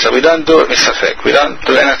safek. So we don't do it misafek. We don't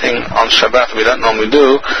do anything on Shabbat. We don't normally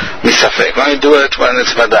do misafek. We only do it when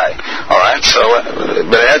it's Vadai. Alright? So,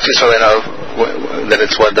 but actually so they know that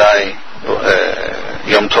it's Vadai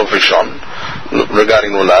Yom Tov Rishon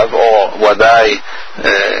regarding Lulav, or Wadai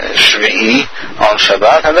Shvi'i on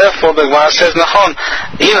Shabbat, and therefore the Gemara says, Nachon,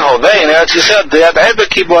 Inho, they in Eretz Yisrael,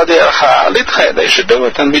 they should do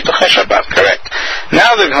it and be Tochei Shabbat, correct.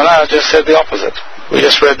 Now the Gemara just said the opposite. We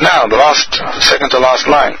just read now, the second to last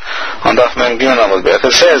line, on Daf Mem Gimel Amud Beth.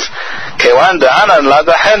 It says, Kewan da'anan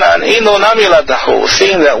ladahenan, Ino nami ladahu,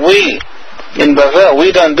 seeing that we, in Bavel,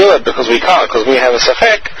 we don't do it because we can't, because we have a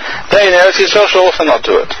safek, they in Eretz Yisrael should also not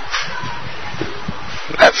do it.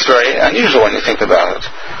 That's very unusual when you think about it.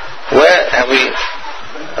 Where have we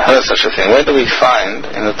heard such a thing? Where do we find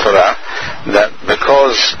in the Torah that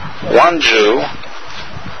because one Jew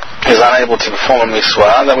is unable to perform a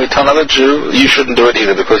mitzvah, then we tell another Jew, you shouldn't do it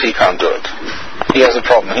either because he can't do it. He has a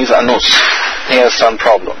problem. He's anus. He has some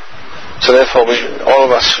problem. So therefore, all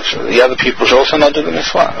of us, the other people should also not do the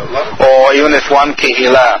mitzvah. Or even if one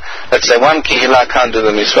kihila, let's say one kihila can't do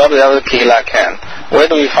the mitzvah, but the other kihila can. Where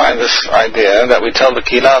do we find this idea that we tell the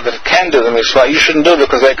kihila that can do the mitzvah, you shouldn't do it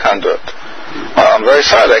because they can't do it? Well, I'm very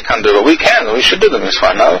sorry they can't do it, but we can, we should do the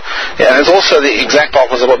mitzvah, no? Yeah, and it's also the exact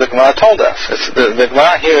opposite of what the Gemara told us. The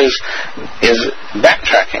Gemara here is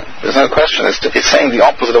backtracking. There's no question. It's saying the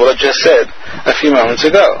opposite of what I just said a few moments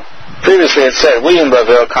ago. Previously it said, we in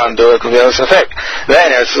Bavel can't do it because we have a safek. They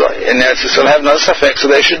in Eretz Yisrael have no safek, so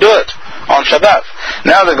they should do it on Shabbat.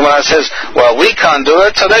 Now the Gemara says, well, we can't do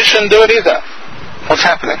it, so they shouldn't do it either. What's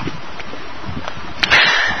happening?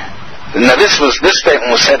 Now this statement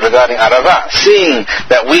was said regarding Arava. Seeing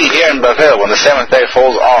that we here in Bavel, when the seventh day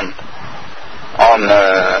falls on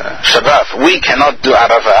Shabbat, we cannot do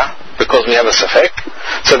Arava because we have a safek.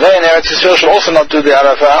 So they in Eretz Yisrael should also not do the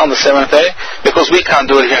Arava on the seventh day because we can't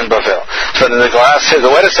do it here in Bavel. So then the Gemara says,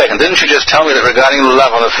 wait a second, didn't you just tell me that regarding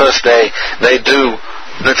Lulav on the first day they do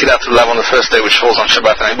Netilat Lulav on the first day which falls on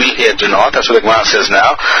Shabbat and we here do not? That's what the Gemara says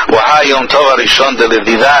now. Waha Yom Tov Rishon de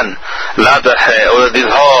Levidan La Dahe or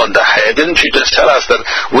Lidho Dahe. Didn't you just tell us that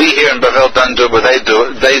we here in Bavel don't do it but they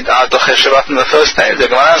do it? They are Doche Shabbat on the first day. The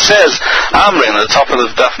Gemara says, Amri, on the top of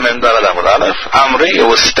the Daf Mem Daled Amud Aleph, Amri, it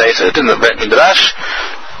was stated in the Bet Midrash,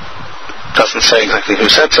 doesn't say exactly who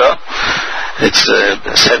said so, it's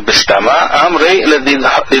said Bistama, Amri Lidho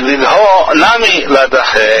Nami La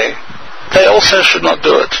Dahe. They also should not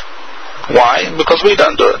do it. Why? Because we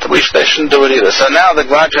don't do it. They shouldn't do it either. So now the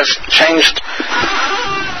Gemara just changed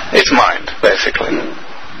its mind, basically.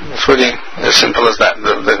 It's really as simple as that.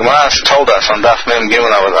 The Gemara told us on Daf Mem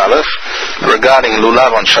Gimel Amud Aleph regarding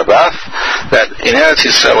Lulav on Shabbat that in Eretz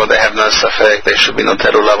Yisrael where they have no safek, they should be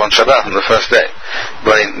noted Lulav on Shabbat on the first day.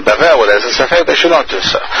 But in Bavel where there's a safek, they should not do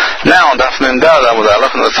so. Now on Daf Mem Dal Amud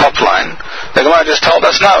Aleph on the top line, the Gemara just told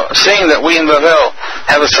us no, seeing that we in Bavel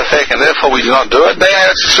have a safek and therefore we do not do it, they in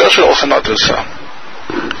Eretz Yisrael should also not do so.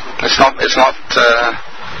 It's not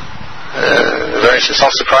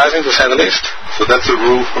surprising to say the least. So that's a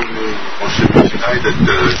rule from Moshe Sinai that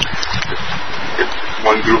if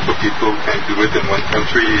one group of people can't do it in one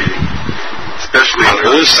country, especially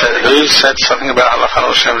who said something about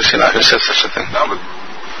Halakha Moshe Sinai? Who said such a thing? No, but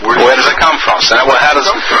where does it come from? So, how does it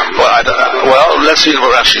come from? Well, let's read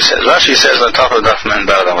what Rashi says. Rashi says on top of Daf Mem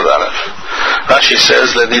Dal Amud Aleph. Rashi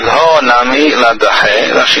says, Ledidho nami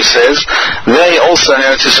ladahe. Rashi says, they also in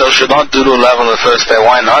Eretz Yisrael should not do Lulav on the first day.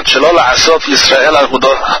 Why not? Shelo la'asot Yisrael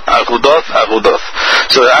agudoth.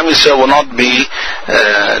 So the Am Yisrael will not be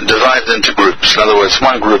divided into groups. In other words,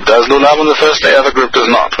 one group does Lulav on the first day, other group does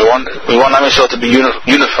not. We want Am Yisrael to be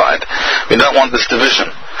unified. We don't want this division.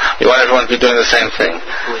 We want everyone to be doing the same thing.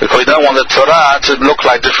 Because we don't want the Torah to look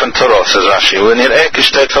like different Torah, says Rashi. We need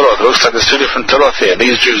Ekishtei Torah. It looks like there's two different Torah here.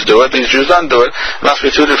 These Jews do it, these Jews don't do it. It must be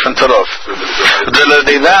two different Torah. Because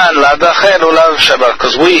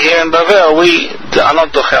we here in Bavel, we are not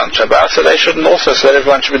Doche on Shabbat, so they shouldn't also, so that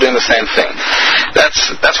everyone should be doing the same thing. That's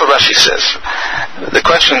what Rashi says. The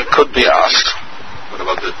question could be asked,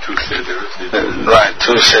 about the two seders? Right,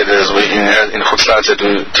 two seders. We in Chutz La'aretz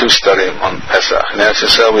do two studim on Pesach. In Eretz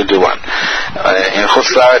Yisrael we do one. In Chutz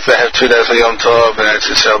La'aretz they have 2 days of Yom Tov. In Eretz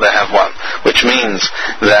Yisrael they have one, which means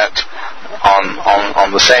that on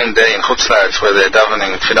the same day in Chutz La'aretz where they're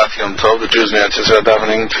davening Tfilat Yom Tov, the Jews in Eretz Yisrael are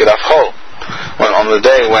davening Tfilat Chol. On the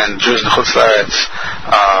day when Jews in Chutz La'aretz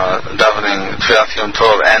are davening Tfilat Yom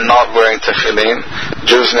Tov and not wearing tefillin,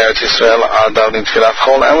 Jews in Eretz Yisrael are davening Tfilat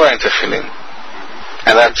Chol and wearing tefillin.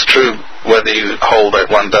 And that's true whether you hold that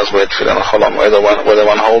one does wear tefillin or cholam, whether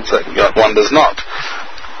one holds that one does not.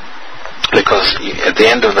 Because at the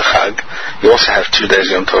end of the Chag, you also have 2 days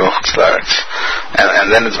Yom Tov in Chutz La'aretz. And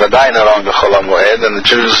then it's Vadai no longer cholam moed, and the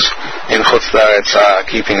Jews in Chutz La'aretz are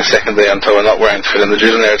keeping the second day Yom Tov and not wearing tefillin. The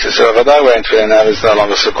Jews in Eretz Yisrael are Vadai wearing tefillin, now it's no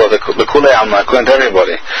longer Sukkot. The Kulei Alma, according to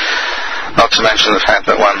everybody. Not to mention the fact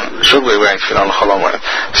that one should be wearing tefillin on cholam moed.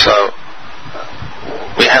 So,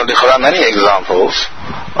 we have many examples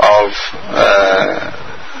of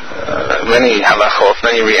many halachot,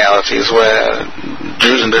 many realities where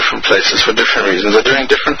Jews in different places for different reasons are doing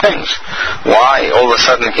different things. Why all of a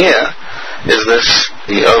sudden here is this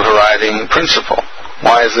the overriding principle?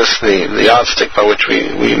 Why is this the yardstick by which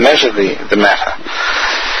we measure the matter?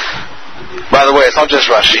 By the way, it's not just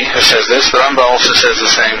Rashi who says this. The Rambam also says the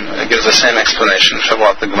same, gives the same explanation for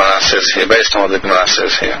what the Gemara says here, based on what the Gemara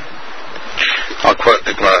says here. I'll quote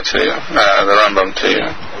the Gemara to you, the Rambam to you.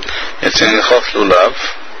 It's in Ilchot Lulav.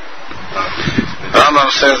 The Rambam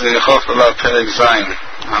says in Ilchot Lulav, Perek Zayin,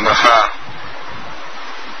 Halacha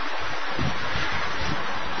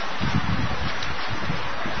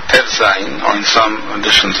Tet Zayin, or in some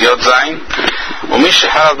editions Yod Zayin. Umi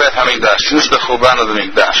sheharav Bet HaMikdash, since the Churban of the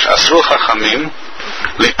Mikdash, Asru Chachamim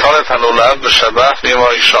Litor et HaLulav b'Shabbat b'Yom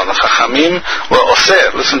HaRishon. The Chachamim were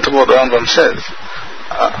oser. Listen to what the Rambam says.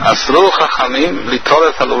 Asru Chachamim litor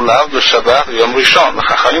et halulav b'Shabbat Yom Rishon. The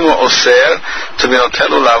Chachamim were oser to be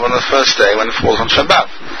notel lulav on the first day when it falls on Shabbat.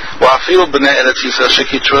 Wa'afilu b'nei Eretz Yisrael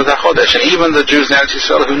shekitru et HaChodesh. And even the Jews in Eretz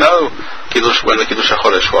Yisrael who know when the Kiddush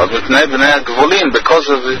HaChodesh was, b'nei HaGvolim, because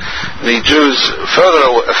of the Jews further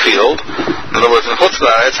afield, in other words, in Chutz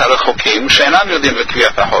La'aretz, HaRechokim, she'enam yodim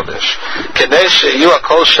b'Kriyat HaChodesh, kedei she'yu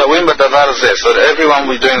hakol shawim b'davar zeh, so that everyone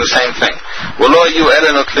will be doing the same thing. V'lo yu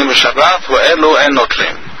ele notlim b'Shabbat, v'elu en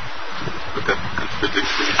notlim. But that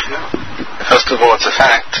contradicts the Mishnah. First of all, it's a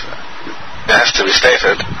fact. It has to be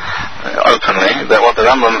stated openly that what the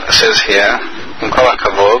Rambam says here in Kol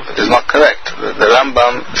HaKavod is not correct. The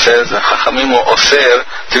Rambam says that Chachamim were oser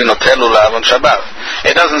to be notel lulav on Shabbat.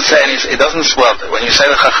 It doesn't say well, when you say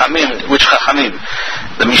the Chachamim, which Chachamim?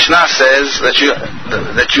 The Mishnah says that you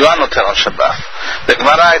are notel on Shabbat. The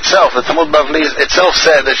Gemara itself, the Talmud Bavli itself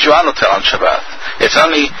said that you are notel on Shabbat. It's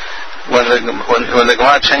only when the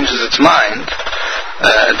Gemara changes its mind,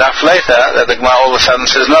 daf later, that the Gemara all of a sudden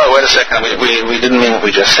says, no, wait a second, we didn't mean what we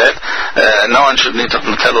just said. No one should need to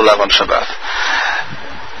tell Lulav on Shabbat.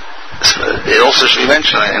 It also should be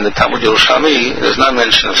mentioned in the Talmud Yerushalmi, there's no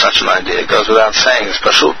mention of such an idea. It goes without saying, it's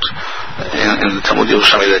pashut in the Talmud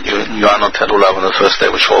Yerushalmi that you are not tell Lulav on the first day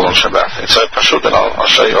which falls on Shabbat. It's so pashut that I'll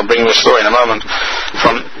show you, I'll bring you a story in a moment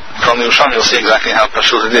from the Yerushalmi. You'll see exactly how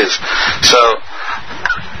pashut it is. So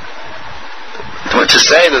to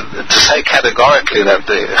say categorically that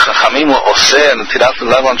the Chachamim were oseh and Tilat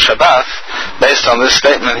Lulav on Shabbat, based on this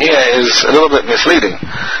statement here, is a little bit misleading.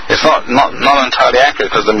 It's not entirely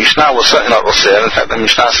accurate, because the Mishnah was certainly not oseh. In fact, the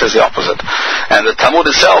Mishnah says the opposite. And the Talmud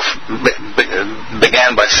itself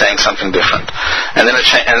began by saying something different, and then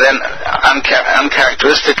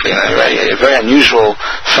uncharacteristically, a very unusual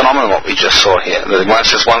phenomenon what we just saw here. The Gemara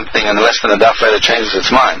says one thing, and less than a daf later changes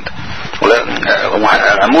its mind.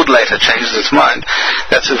 A mood later changes its mind.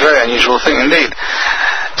 That's a very unusual thing indeed.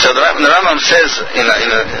 So the Rambam says in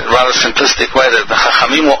a rather simplistic way that the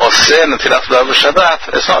Chachamim were oseh netilat lulav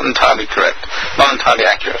Shabbat. It's not entirely correct, not entirely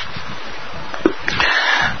accurate.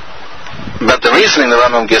 But the reasoning the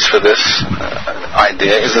Rambam gives for this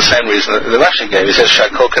idea is the same reason that the Rashi gave. He says,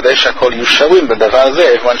 Shakol Kadeh Shakol Yushawim, but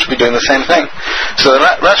everyone should be doing the same thing. So the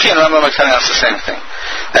Rashi and Rambam are telling us the same thing.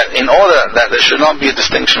 That in order that there should not be a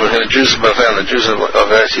distinction between the Jews of Bavel and the Jews of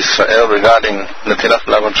Eretz Yisrael regarding Netilat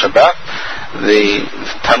Lulav on Shabbat, the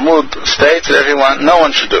Talmud states that no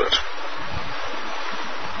one should do it.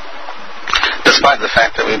 Despite the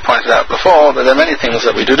fact that we pointed out before that there are many things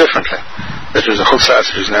that we do differently. The Jews of Chutz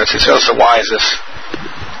La'aretz, the Jews in Eretz Yisrael. So why is this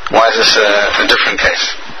a different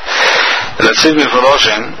case? The Netziv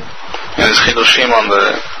Mivolozhin, in his Chidushim on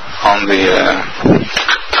the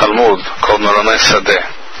Talmud, called Meronei Sadeh,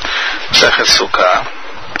 Sechet Sukkah,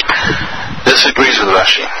 disagrees with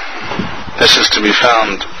Rashi. This is to be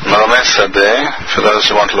found, Meronei Sadeh, for those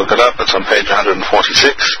who want to look it up, it's on page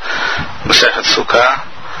 146, Sechet Sukkah,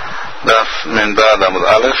 Daf Min Ba'ad Amud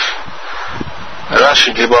Aleph.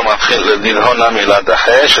 רש"י גיבור מתחיל לדרהון המילה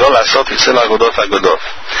דחה שלא לעשות אצל אגודות.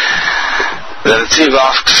 The Netziv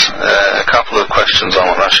asks a couple of questions on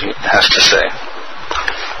what Rashi has to say.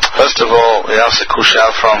 First of all, he asks a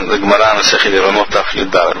kushal from the Gemara Masechet Yevamot Daf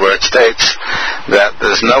Yud Daled, where it states that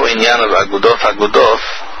there's no inyan of agudot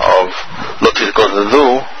of lotit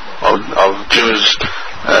godadu, of Jews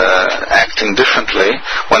acting differently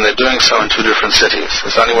when they're doing so in two different cities.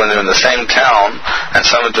 It's only when they're in the same town and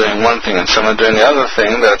some are doing one thing and some are doing the other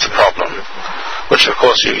thing that it's a problem. Which of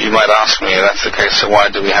course you might ask me, if that's the case, so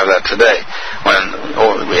why do we have that today?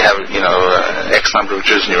 When we have, X number of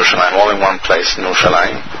Jews in Yerushalayim, all in one place in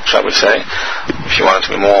Yerushalayim, shall we say. If you wanted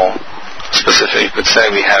to be more specific, you could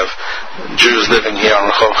say we have Jews living here on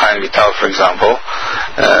Rehov Chaim Vital, for example,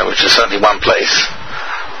 which is certainly one place.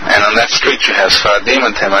 And on that street you have Sfaradim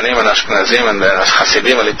and Temanim and Ashkenazim and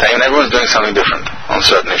Hasidim and Litayim, and everyone's doing something different on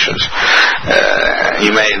certain issues. You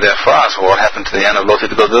may therefore ask, well, what happened to the end of Lotit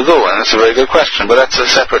Godadu? And that's a very good question, but that's a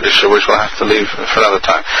separate issue which we'll have to leave for another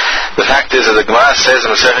time. The fact is that the Gemara says in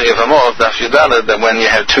Masechet Yevamot, Daf Yud Daled, that when you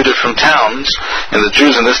have two different towns, and the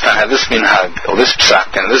Jews in this town have this minhag, or this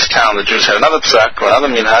psak, and in this town the Jews have another psak, or another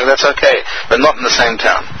minhag, that's okay, but not in the same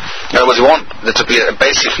town. In other words, you want there to be a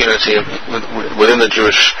basic unity within the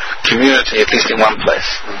Jewish community, at least in one place.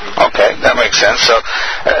 Okay, that makes sense. So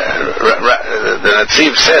the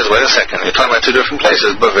Netziv says, wait a second, you're talking about two different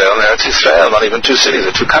places, Bavel and Eretz Yisrael, not even two cities,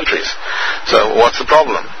 they're two countries. So what's the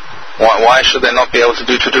problem? Why should they not be able to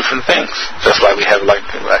do two different things? Just like we have, like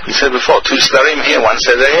we said before, two Starim here, one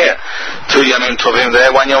Seder here, two Yamim Tovim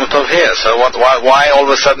there, one Yom Tov here. So why all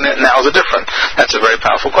of a sudden now is it different? That's a very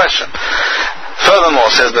powerful question. Furthermore,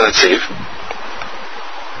 says the Netziv,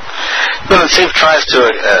 tries to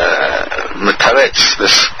metaretz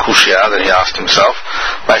this kushya that he asked himself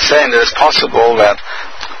by saying that it's possible that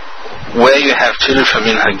where you have two different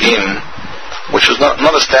minhagim, which was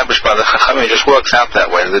not established by the Chachamim, it just works out that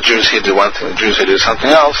way. The Jews here do one thing, the Jews here do something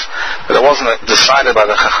else, but it wasn't decided by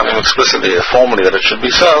the Chachamim explicitly or formally that it should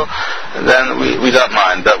be so, then we don't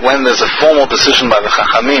mind. But when there's a formal decision by the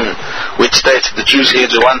Chachamim which states that the Jews here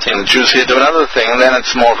do one thing, the Jews here do another thing, then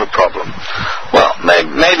it's more of a problem. Well,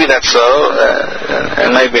 maybe that's so,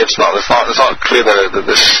 and maybe it's not. It's not clear that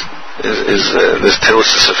this teruth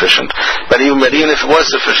is sufficient. But even if it was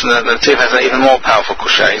sufficient, the Netziv has an even more powerful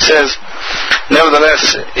kusha. He says,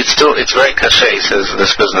 nevertheless, it's very cachet, he says,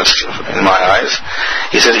 this business, in my eyes.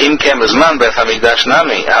 He says, Im kem bezman beit hamikdash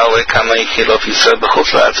nami, ha'ore kama yichilot Yisrael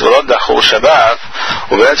b'chutz la'aretz v'lo dachu Shabbat,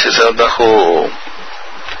 u'beretz Yisrael dachu.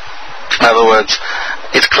 In other words,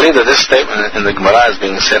 it's clear that this statement in the Gemara is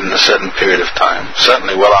being said in a certain period of time,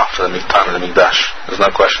 certainly well after the time of the Mikdash. There's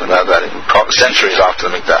no question about that, centuries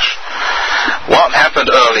after the Mikdash. What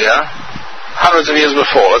happened earlier, hundreds of years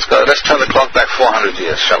before, let's turn the clock back 400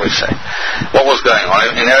 years, shall we say. What was going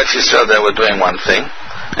on? In Eretz Yisrael they were doing one thing,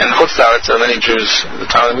 and in Chutz La'aretz there are many Jews at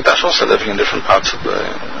the time of the Mikdash also living in different parts of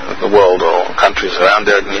the world or countries around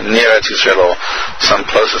there, near Eretz Yisrael, or some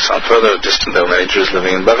closer, some further distant. There were many Jews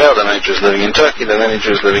living in Bavel, there were many Jews living in Turkey, there were many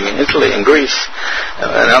Jews living in Italy, in Greece,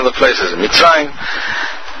 and other places, in Mitzrayim.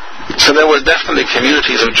 So there were definitely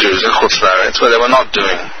communities of Jews in Chutz La'aretz where they were not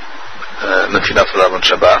doing Netilat Lulav on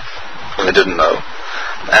Shabbat, when they didn't know.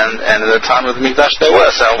 And at the time of the Mikdash they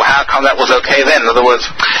were. So how come that was okay then? In other words,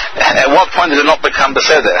 at what point did it not become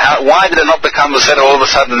Beseder? Why did it not become Beseder all of a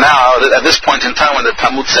sudden now, at this point in time when the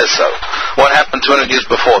Talmud says so? What happened 200 years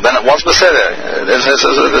before? Then it was Beseder. This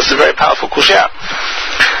is a very powerful kushya.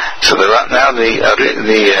 So now the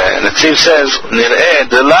Netziv says, Nir'eh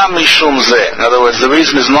de la mishum zeh. In other words, the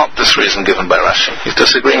reason is not this reason given by Rashi. He's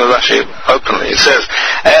disagreeing with Rashi openly. It says,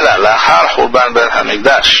 Ela lachar churban Beit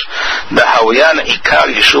HaMikdash, b'hawiyan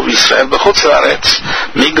ikar yishuv Yisrael b'chutz la'aretz,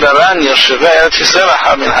 migraran yoshevei Eretz Yisrael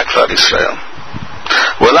achar min haklal Yisrael.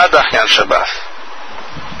 V'la dachyan Shabbath.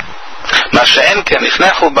 מה שאין כן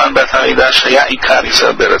לפני חורבן בית המקדש היה עיקר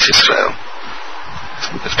ישראל בארץ ישראל.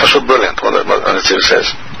 It's pashut brilliant what the Netziv says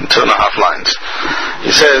in 2.5 lines.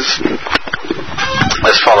 He says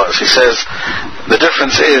as follows. He says the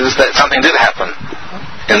difference is that something did happen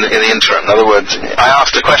in the interim. In other words, I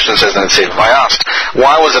asked a question, says the Netziv. I asked,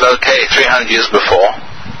 why was it okay 300 years before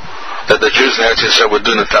that the Jews in Eretz Yisrael would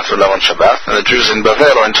do Netilat Lulav on Shabbat and the Jews in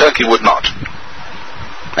Bavel or in Turkey would not?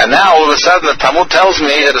 And now all of a sudden the Talmud tells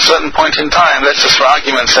me at a certain point in time, let's just for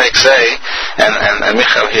argument's sake say, and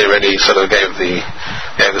Michael here already sort of gave the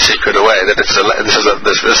secret away, that this is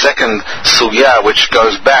the second sugya which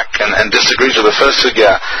goes back and disagrees with the first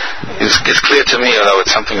sugya is clear to me, although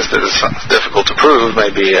it's something that is difficult to prove,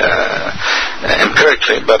 maybe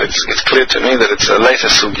empirically, but it's clear to me that it's a later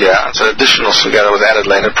sugya. It's an additional sugya that was added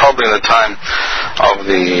later, probably in the time of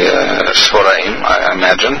the Sforaim, I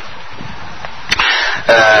imagine.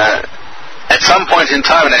 At some point in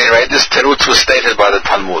time, at any rate, this terutz was stated by the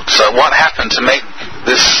Talmud. So what happened to make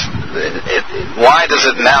this, why does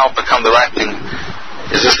it now become the right thing?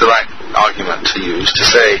 Is this the right argument to use, to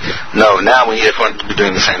say, no, now we need everyone to be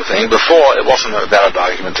doing the same thing? Before, it wasn't a valid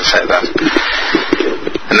argument to say that.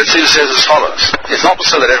 And the Tziduk says as follows. It's not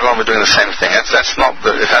so that everyone was doing the same thing. That's not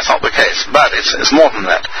the case. But it's more than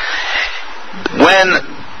that.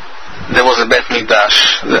 When there was a Beit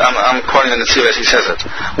Mikdash, I'm quoting the Netziv as he says it.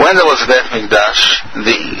 When there was a Beit Mikdash,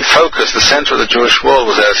 the focus, the center of the Jewish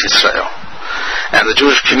world was Eretz Yisrael. And the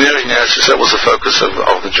Jewish community in Eretz Yisrael was the focus of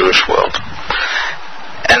the Jewish world.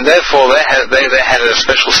 And therefore they had a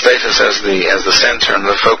special status as the center and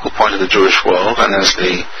the focal point of the Jewish world, and as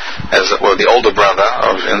the older brother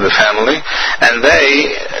in the family, and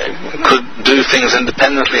they could do things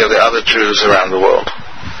independently of the other Jews around the world.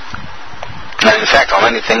 And in fact, on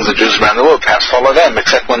many things the Jews around the world perhaps follow them,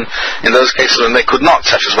 except when, in those cases when they could not,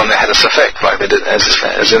 such as when they had a safek, like they did, as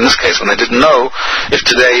in this case, when they didn't know if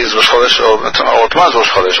today is Rosh Chodesh or tomorrow's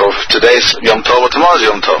Rosh Chodesh, or if today's Yom Tov or tomorrow's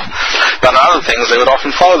Yom Tov. But on other things, they would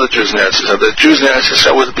often follow the Jews in Eretz Yisrael. The Jews in Eretz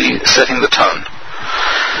Yisrael would be setting the tone.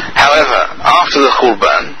 However, after the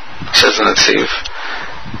Churban, says the Netziv,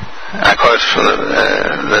 I quote from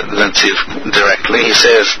the Netziv directly, he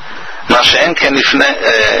says, "Ma she'en ken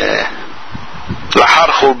lifnei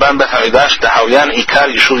לאחר חורבן בית המקדש דהוין עיקר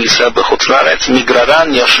יישוב ישראל בחוץ לארץ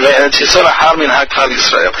מגררן יושבי ארץ ישראל אחר מנהג כלל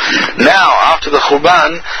ישראל." Now, after the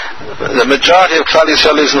Churban, the majority of Klal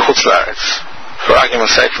Yisrael lives in Chutz La'aretz. For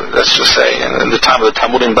argument's sake, let's just say, in the time of the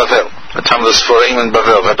Talmud in Bavel, the time of the Sforaim in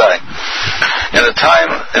Bavel, Vadai.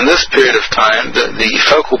 In this period of time, the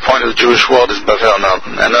focal point of the Jewish world is Bavel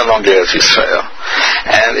and no longer Eretz Yisrael.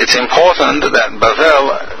 And it's important that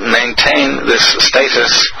Bavel maintain this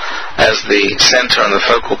status as the center and the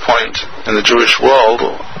focal point in the Jewish world,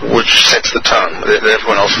 which sets the tone that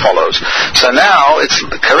everyone else follows. So now it's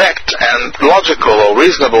correct and logical or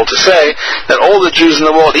reasonable to say that all the Jews in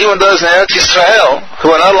the world, even those in Eretz Yisrael,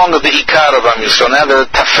 who are no longer the Ikar of Am Yisrael, now they're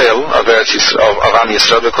the Tafel of Am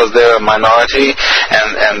Yisrael, because they're a minority,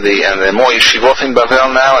 and there are more yeshivot in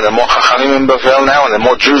Bavel now, and there are more chachamim in Bavel now, and there are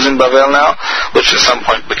more Jews in Bavel now, which at some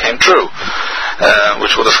point became true,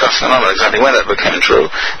 which we'll discuss in a moment exactly when that became true.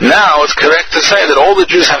 Now it's correct to say that all the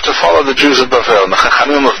Jews have to follow the Jews of Bavel, the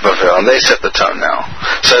chachamim of Bavel, and they set the tone now.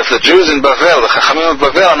 So if the Jews in Bavel, the chachamim of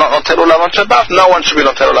Bavel, are not Noter Lulav on Shabbat, no one should be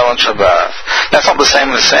Noter Lulav on Shabbat. That's not the same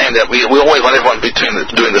as saying that we always want everyone to be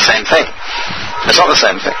doing the same thing. It's not the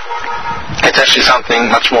same thing. It's actually something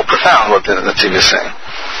much more profound what the Netziv is saying.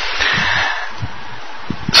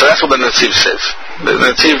 So that's what the Netziv says. The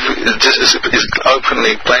Netziv is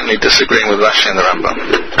openly, plainly disagreeing with Rashi and the Rambam.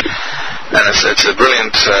 And it's a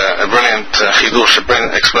brilliant chidush, a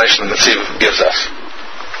brilliant explanation the Netziv gives us.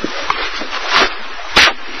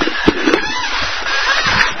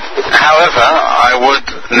 However, I would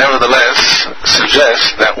nevertheless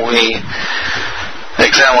suggest that we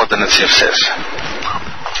examine what the Netziv says.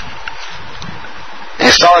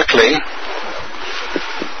 Historically,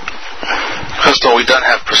 First of all, we don't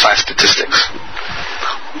have precise statistics.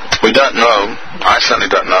 We don't know, I certainly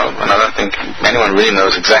don't know, and I don't think anyone really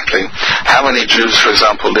knows exactly how many Jews, for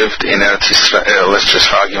example, lived in Eretz Israel, let's just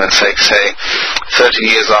for argument's sake say 30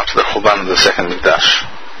 years after the Churban of the Second Mikdash,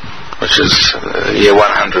 which is year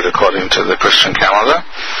 100 according to the Christian calendar.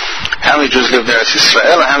 How many Jews lived in Eretz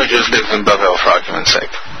Israel and how many Jews lived in Bavel, for argument's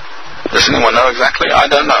sake? Does anyone know exactly? I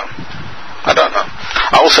don't know.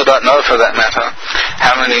 I also don't know, for that matter,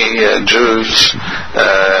 how many Jews,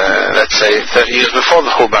 let's say 30 years before the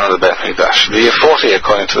Churban of the Beit Mikdash, the year 40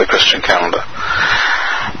 according to the Christian calendar.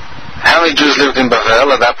 How many Jews lived in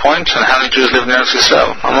Bavel at that point, and how many Jews lived in Eretz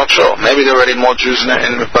Israel? I'm not sure. Maybe there were already more Jews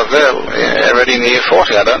in Bavel already in the year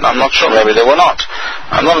 40. I'm not sure. Maybe there were not.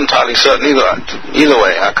 I'm not entirely certain either. Either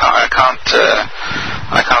way, I can't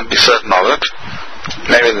be certain of it.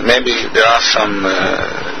 Maybe there is some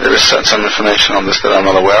information on this that I'm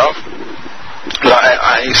not aware of. But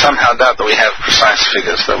I somehow doubt that we have precise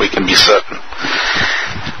figures that we can be certain.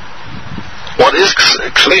 What is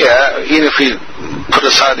clear, even if we put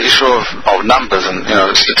aside the issue of numbers and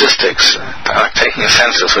statistics, like taking a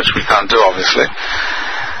census, which we can't do obviously,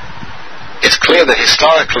 it's clear that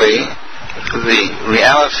historically the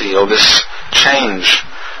reality of this change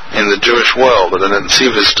in the Jewish world that the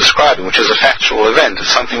Netziv is describing, which is a factual event,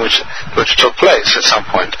 it's something which took place at some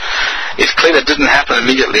point. It's clear that it didn't happen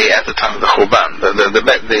immediately at the time of the Churban. The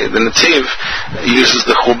Netziv uses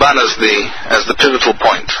the Churban as the pivotal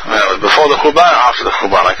point. Before the Churban, after the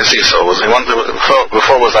Churban, like a seesaw was.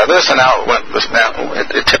 Before it was like this, and now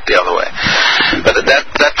it tipped the other way. But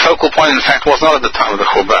that focal point, in fact, was not at the time of the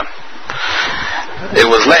Churban. It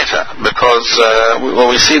was later, because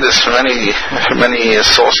we see this from many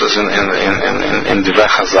sources in Divrei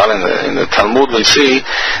Chazal, in the Talmud. We see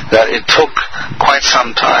that it took quite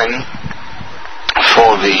some time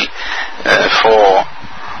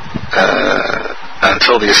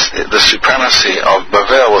until the supremacy of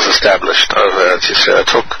Bavel was established over Eretz Yisrael. It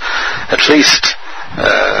took at least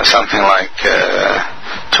something like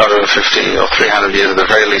 250 or 300 years at the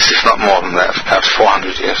very least, if not more than that, perhaps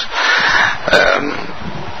 400 years.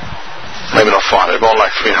 Maybe not 400, more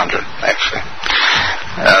like 300 actually.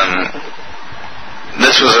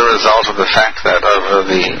 This was a result of the fact that over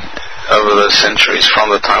those centuries,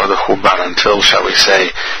 from the time of the Churban until, shall we say,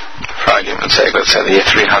 for argument's sake, let's say the year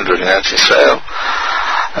 300 in Eretz Yisrael,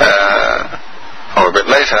 or a bit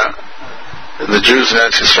later, the Jews in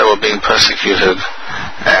Eretz Yisrael were being persecuted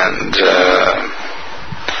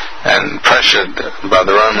and pressured by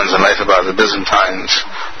the Romans and later by the Byzantines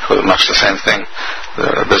for much the same thing.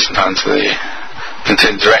 The Byzantines, the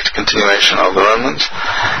direct continuation of the Romans,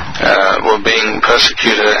 were being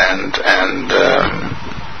persecuted and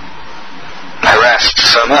harassed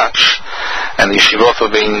so much, and the yeshivot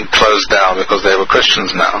were being closed down because they were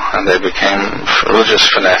Christians now, and they became religious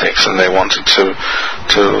fanatics, and they wanted to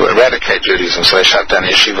eradicate Judaism, so they shut down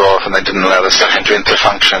yeshivot, and they didn't allow the stuff to enter into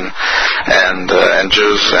function, and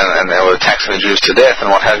Jews, and they were taxing the Jews to death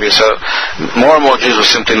and what have you. So more and more Jews were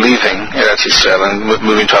simply leaving Eretz Yisrael and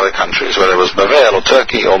moving to other countries, whether it was Bavel or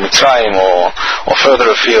Turkey or Mitzrayim or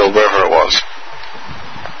further afield, wherever it was.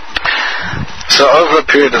 So over a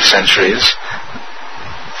period of centuries,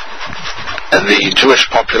 the Jewish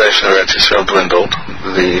population of Eretz Yisrael dwindled.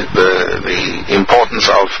 The importance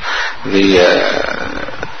of the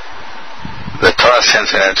Torah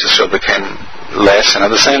sense in Eretz Yisrael became less, and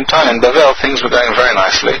at the same time in Bavel things were going very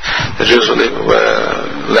nicely. The Jews were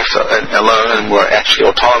left alone and were actually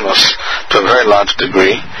autonomous to a very large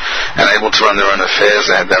degree and able to run their own affairs.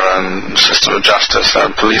 They had their own system of justice, their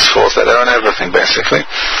own police force, they had their own everything basically.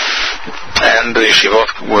 And the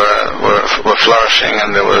yeshivot were flourishing, and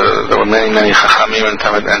there were many chachamim and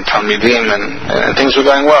talmidim, and things were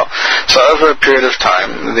going well. So over a period of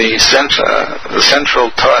time, the central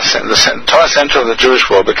Torah center of the Jewish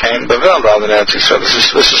world became Bavel rather than Eretz Yisrael.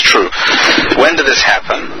 This is true. When did this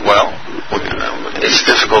happen? Well, it's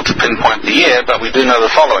difficult to pinpoint the year, but we do know the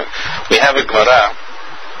following. We have a Gemara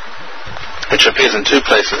which appears in two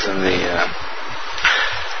places in the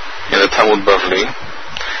Talmud Bavli.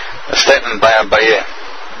 A statement by Abaye,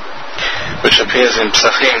 which appears in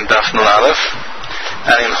Psachim Daf Nun Aleph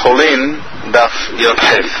and in Cholin Daf Yod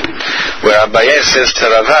Chet, where Abaye says to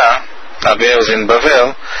Rava, Abaye was in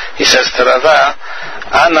Bavel, he says to Rava,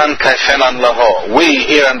 Anan kaifenan laho, we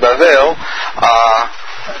here in Bavel are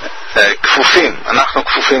kfufim, anachnu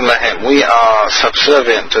kfufim lahem, we are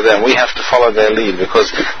subservient to them, we have to follow their lead,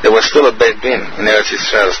 because there was still a Beit Din in Eretz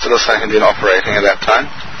Yisrael, still a second din operating at that time.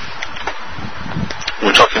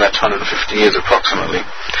 We're talking about 250 years approximately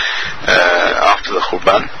after the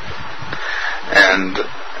Churban, and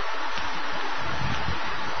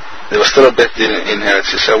there was still a Beit Din in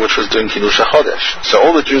Eretz Yisrael which was doing Kiddush HaChodesh. So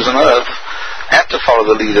all the Jews on earth had to follow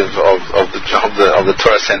the lead of the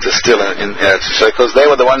Torah center still in Eretz Yisrael, because they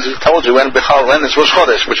were the ones who told you when it's Rosh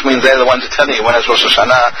Chodesh, which means they're the ones who tell you when it's Rosh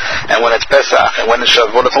Hashanah and when it's Pesach and when it's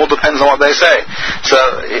Shavuot. It all depends on what they say. So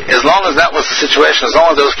as long as that was the situation, as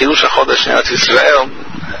long as there was Kiddush HaChodesh in Eretz Yisrael,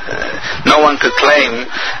 no one could claim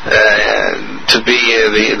to be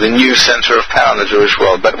the new center of power in the Jewish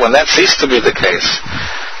world. But when that ceased to be the case,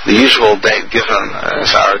 the usual date given,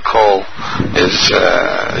 as I recall, is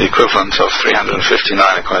the equivalent of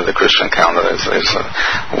 359 according to the Christian calendar, is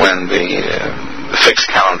when the fixed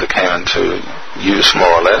calendar came into use, more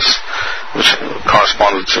or less, which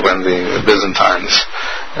corresponded to when the Byzantines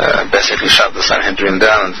basically shut the Sanhedrin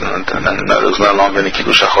down, and there was no longer any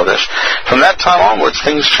Kiddush HaChodesh. From that time onwards,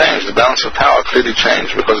 things changed. The balance of power clearly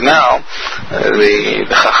changed, because now the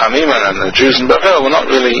Chachamim and the Jews in Bavel were not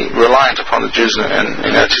really reliant upon the Jews in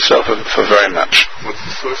Eretz Yisrael for very much. What's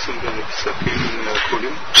the source in the Psachim and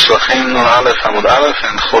Chulin? Psachim Nun Aleph Amud Aleph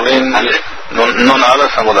and Chulin Nun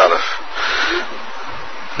Aleph Amud Aleph.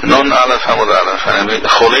 Nun Aleph Amud Aleph and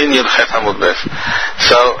Chulin Yud Chet Amud Bet.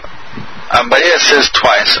 So Abaye says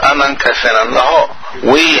twice, Anan Kafenan Laho.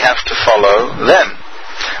 We have to follow them,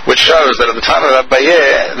 which shows that at the time of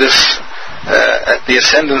Abaye, the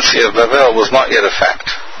ascendancy of Bavel was not yet a fact.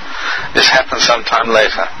 This happened sometime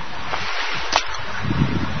later.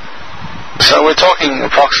 So we're talking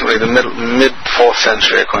approximately the mid 4th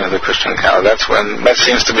century according to the Christian calendar. That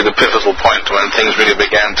seems to be the pivotal point when things really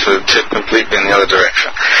began to tip completely in the other direction.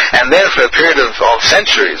 And then for a period of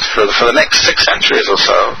centuries, for the next 6 centuries or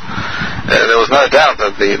so, there was no doubt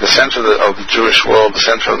that the center of the Jewish world, the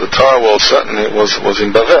center of the Torah world, certainly was in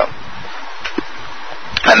Bavel.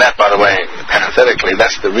 And that, by the way, parenthetically,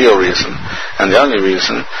 that's the real reason, and the only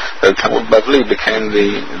reason, that Talmud Bavli became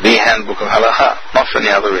the handbook of Halacha, not for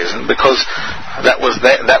any other reason, because that was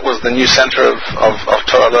the new center of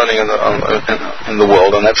Torah learning in the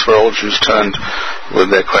world, and that's where all Jews turned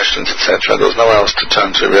with their questions, etc. There was nowhere else to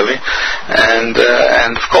turn to, really. And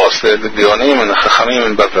of course, the Geonim and the Chachamim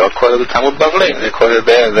in Bavel quoted the Talmud Bavli. They quoted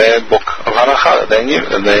their book of Halacha that they knew,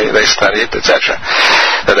 and they studied, etc.,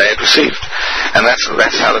 that they had received. And that's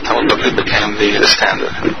how the Talmud Bavli became the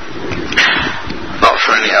standard, not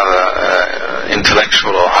for any other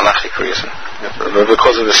intellectual or halachic reason, but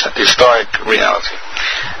because of this historic reality.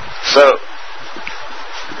 So,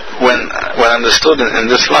 when understood in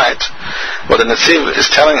this light, what the Netziv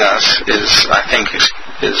is telling us is, I think, is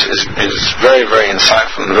very, very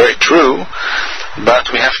insightful and very true.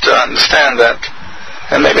 But we have to understand that.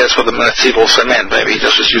 And maybe that's what the Netziv also meant. Maybe he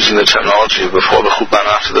just was using the terminology before the Chuban,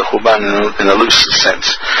 after the Chuban, in a loose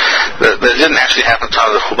sense. That it didn't actually happen at the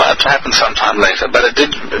time of the Chuban. It happened sometime later. But it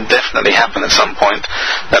did definitely happen at some point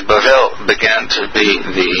that Bavel began to be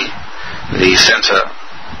the center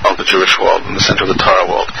of the Jewish world, and the center of the Torah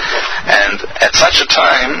world. And at such a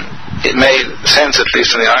time, it made sense, at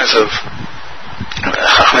least in the eyes of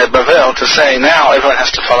Chachmei Bavel, to say now everyone has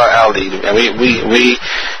to follow our lead, and we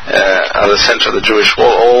are the center of the Jewish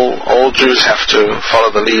world. All Jews have to follow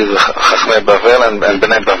the lead of Chachmei Bavel and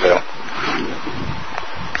Bnei Bavel.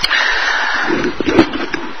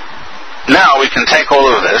 Now we can take all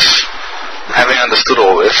of this, having understood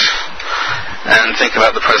all this, and think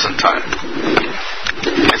about the present time.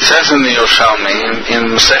 It says in the Yerushalmi, in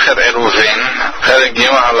Masechet Eruvin, Perek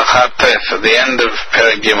Gimel Halacha Tef, at the end of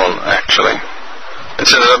Perek Gimel, actually. It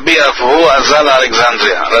says, Rabbi Avhu Azal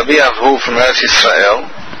Alexandria. Rabbi Avhu from Eretz Yisrael,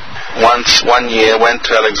 one year went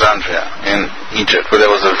to Alexandria in Egypt, where there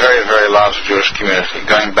was a very, very large Jewish community,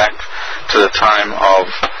 going back to the time of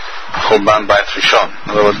Churban Beit Rishon.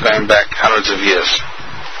 In other words, going back hundreds of years.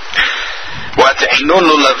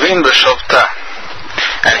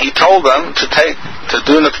 And he told them to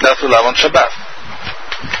do Netilat Lulav on Shabbath.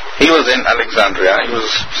 He was in Alexandria. He was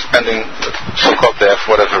spending Sukkot there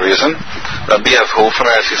for whatever reason. Rabbi Avhu from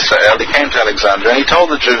Eretz Yisrael, he came to Alexandria and he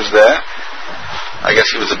told the Jews there, I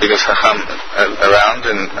guess he was the biggest Chacham around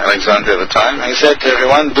in Alexandria at the time, and he said to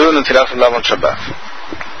everyone, do Netilat Lulav on Shabbath.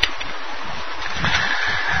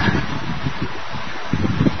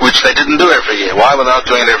 Which they didn't do every year. Why were they not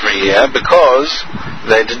doing it every year? Because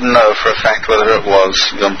they didn't know for a fact whether it was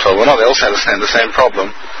Yom Tov or not. They also had the same problem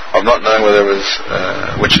of not knowing whether it was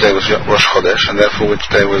which day was Rosh Chodesh, and therefore which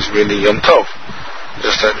day was really Yom Tov.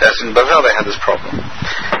 Just as in Bavel they had this problem.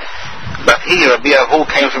 But he, Rabbi Avhu,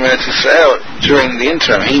 came from Eretz Yisrael during the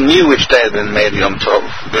interim. He knew which day had been made Yom Tov,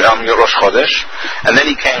 Rosh Chodesh, and then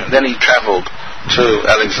he travelled to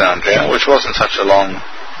Alexandria, which wasn't such a long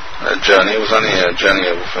journey. It was only a journey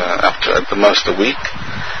of up to at the most a week,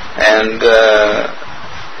 and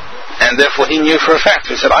and therefore he knew for a fact.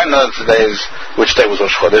 He said, I know which day was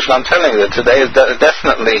Rosh Chodesh, and I'm telling you that today is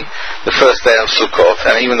definitely the first day of Sukkot,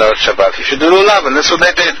 and even though it's Shabbat, you should do Lulav, and that's what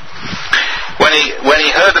they did. When he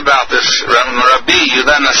heard about this, Rabbi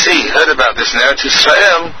Yehuda Nasi heard about this in Eretz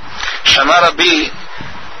Yisrael, Shama Rabbi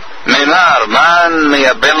Meinar, man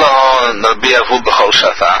miyabelo Rabbi Avu b'chol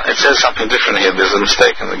shata. It says something different here. There's a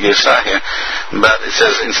mistake in the Girsah here, but it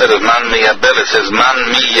says instead of man miyabel, it says man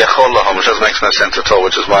mi yechol lahom, which just makes no sense at all.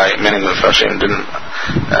 Which is why many Mefashim didn't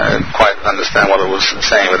quite understand what it was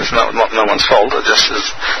saying. But it's not no one's fault. It just is,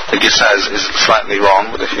 the Girsah is slightly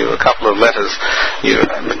wrong. But if you a couple of letters, you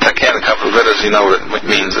take a couple of letters, you know what it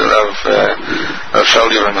means. Rav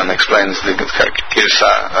Shaul Yerman explains the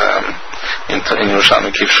Girsah in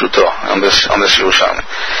Yerushalmi Kivshuto on this Yerushalmi.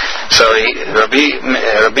 So Rabbi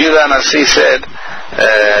Yehuda Nasi said,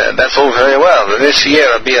 that's all very well. This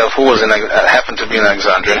year Rabbi Avu happened to be in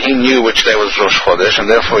Alexandria, and he knew which day was Rosh Chodesh, and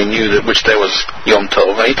therefore he knew which day was Yom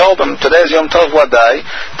Tov. And he told them, today's Yom Tov Wadai,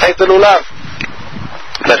 take the Lulav.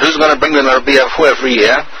 But who's going to bring them Rabbi Avu every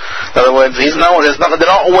year? In other words, they're not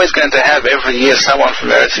always going to have every year someone from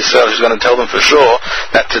Eretz Yisrael who's going to tell them for sure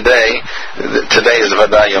that today is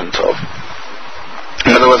Vadai Yom Tov.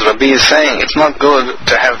 In other words, Rabbi is saying it's not good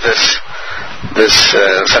to have such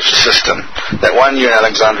a system that one year in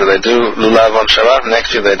Alexandria they do Lulav on Shabbat,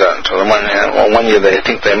 next year they don't, or one year they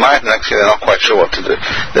think they might, next year they're not quite sure what to do.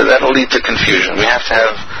 That will lead to confusion. We have to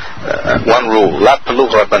have one rule, la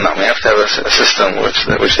peluch rabbanan. We have to have a system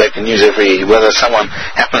which they can use every year. Whether someone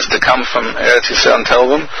happens to come from Eretz Yisrael and tell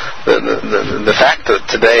them the fact that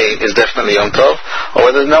today is definitely Yom Tov, or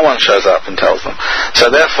whether no one shows up and tells them. So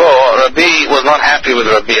therefore, Rabbi was not happy with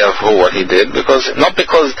Rabbi Avu what he did, not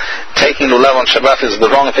because taking Lulav on Shabbat is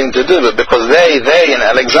the wrong thing to do, but because they in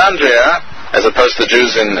Alexandria, as opposed to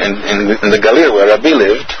Jews in the Galil where Rabbi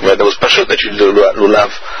lived, where there was Pashut that you do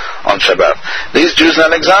Lulav on Shabbat. These Jews in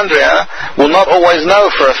Alexandria will not always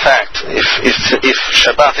know for a fact if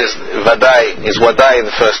Shabbat is Wadai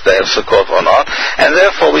the first day of Sukkot or not, and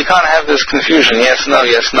therefore we can't have this confusion. Yes, no,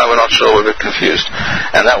 we're not sure, we're a bit confused,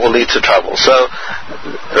 and that will lead to trouble. So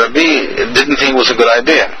Rabbi didn't think it was a good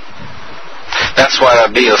idea. That's why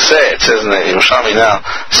Rabbi Yosef, it says in the Yerushalmi now,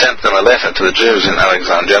 sent them a letter to the Jews in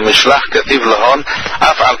Alexandria. Mishlach kativ lahon,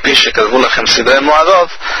 af al pi shekadvu lachem sidrei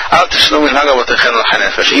moadot, al tishnu minhag avotechem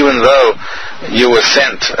l'chanefesh. Even though you were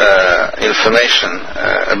sent information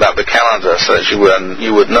about the calendar, so that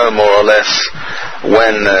you would know more or less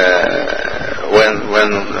when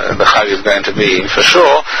the Chag is going to be for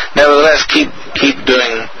sure. Nevertheless, keep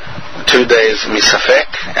doing 2 days misafek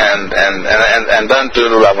and don't do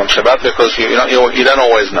Lulav on Shabbat, because you don't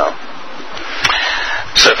always know.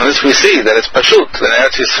 So from this we see that it's Pashut in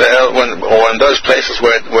Eretz Yisrael, or in those places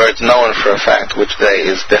where it's known for a fact which day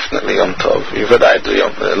is definitely Yom Tov. You could do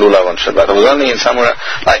Lulav on Shabbat. It was only in somewhere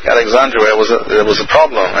like Alexandria where there was a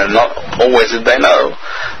problem, and not always did they know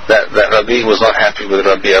that Rabbi was not happy with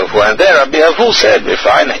Rabbi Avu. And there Rabbi Avu said, if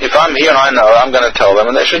I'm here and I know, I'm going to tell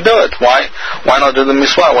them, and they should do it. Why not do the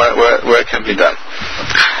Miswah where it can be done?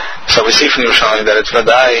 So we see from Yerushalmi that it's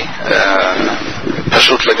Vadai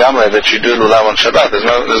Pashut Legamre that you do Lulav on Shabbat. There's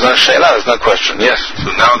no Sheila, there's no question. Yes.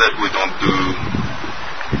 So now that we don't do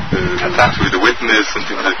with the witness,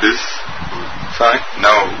 something like this. Sorry.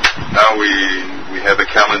 Now we have a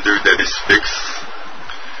calendar that is fixed.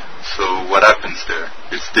 So what happens there?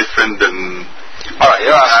 It's different than. All right,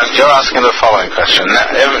 you're asking the following question.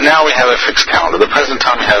 Now we have a fixed calendar. The present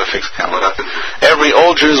time we have a fixed calendar.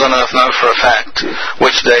 All Jews on earth know for a fact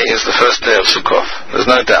which day is the first day of Sukkot. There's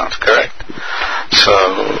no doubt, correct? So,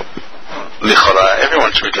 lichora, everyone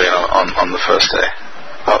should be doing on the first day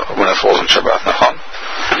when it falls on Shabbat.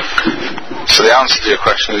 So the answer to your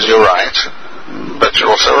question is you're right, but you're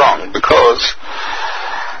also wrong, because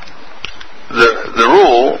the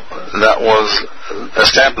rule that was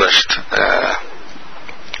established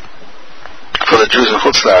for the Jews in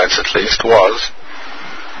Chutz La'aretz at least was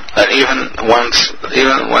that even when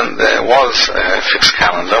there was a fixed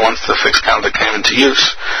calendar, once the fixed calendar came into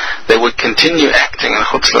use, they would continue acting in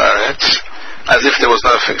Chutz La'aretz as if there was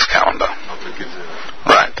no fixed calendar.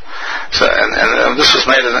 Right. So, and this was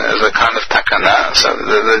made as a kind of takana, so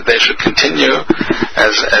they should continue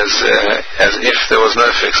as if there was no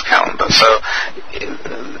fixed calendar. So,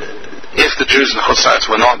 if the Jews in Chutz La'aretz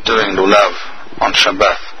were not doing Lulav on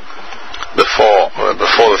Shabbat before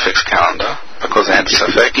the fixed calendar, because they had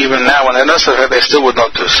Safek, even now when they know Safek, they still would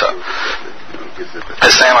not do so. The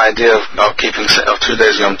same idea of keeping 2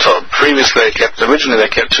 days Yom Tov. Previously originally they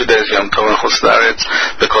kept 2 days Yom Tov in Chutz La'aretz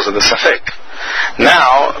because of the Safek.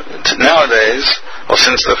 Nowadays, or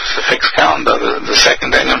since the fixed calendar, the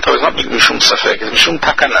second day Yom Tov is not Mishum Safek, it's Mishum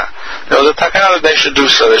Takana. There was a Takana that they should do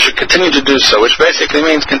so, they should continue to do so, which basically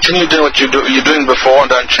means continue doing what you're doing before and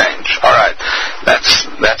don't change. Alright, that's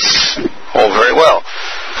all very well.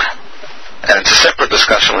 And it's a separate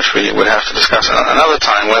discussion which we would have to discuss another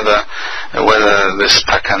time, whether this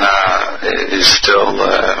Takana is still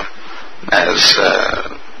as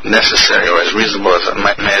necessary or as reasonable as it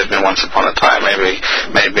may have been once upon a time.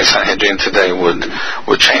 Maybe Sanhedrin today would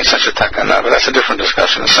change such a takana, but that's a different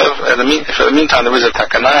discussion. So for the meantime there is a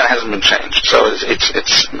takana and it hasn't been changed. So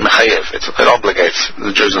it's mechayev, it obligates the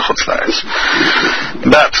Jews in Chutz La'aretz.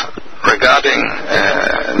 But regarding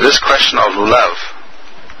this question of Lulav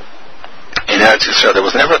in Eretz Yisrael, there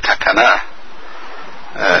was never a takana,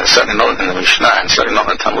 certainly not in the Mishnah and certainly not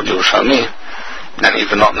in the Talmud Yerushalmi, and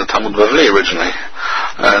even not in the Talmud Bavli originally.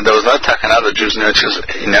 There was no takana that Jews in Eretz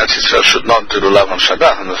Yisrael should not do Lulav on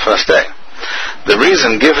Shabbat on the first day. The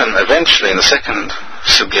reason given eventually in the second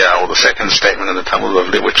sugya, or the second statement in the Talmud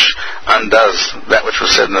Bavli, which undoes that which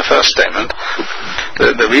was said in the first statement,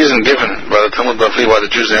 the reason given by the Talmud Bavli why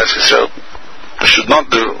the Jews in Eretz Yisrael should not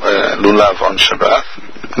do Lulav on Shabbat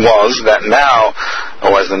was that now,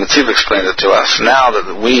 or as the Netziv explained it to us, now that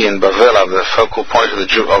we in Bavel are the focal point of the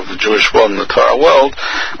Jewish world and the Torah world,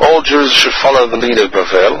 all Jews should follow the lead of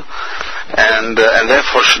Bavel, and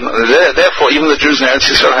therefore even the Jews in Eretz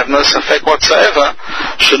Yisrael have no safek whatsoever,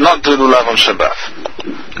 should not do Lulav on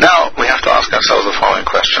Shabbat. Now we have to ask ourselves the following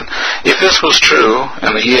question: if this was true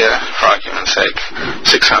in the year, for argument's sake,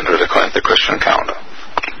 600 according to the Christian calendar,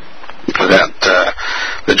 that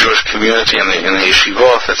the Jewish community and the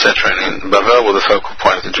yeshivot, etc., in Bavel were the focal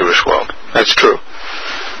point of the Jewish world. That's true.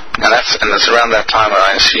 And it's around that time that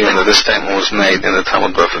I assume that this statement was made in the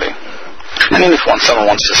Talmud Bavli. And even if someone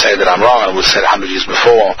wants to say that I'm wrong, I would say 100 years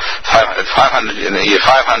before, 500 in the year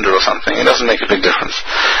 500 or something, it doesn't make a big difference.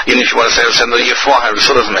 Even if you want to say it was in the year 400, it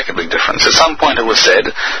still doesn't make a big difference. At some point it was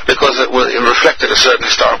said because it reflected a certain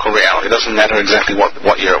historical reality. It doesn't matter exactly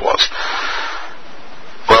what year it was.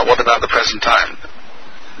 Well, what about the present time?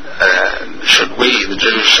 Should we, the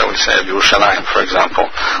Jews, shall we say, of Yerushalayim, for example,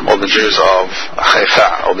 or the Jews of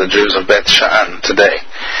Haifa, or the Jews of Bet Sha'an today,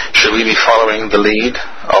 should we be following the lead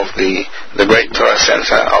of the great Torah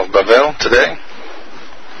center of Bavel today?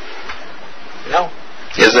 No.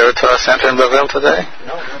 Is there a Torah center in Bavel today?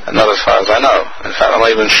 No. Not as far as I know. In fact, I'm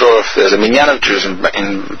not even sure if there's a minyan of Jews in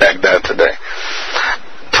Baghdad today.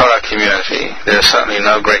 Torah community, there is certainly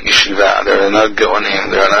no great yeshiva, there are no geonim,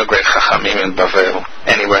 there are no great chachamim in Bavel,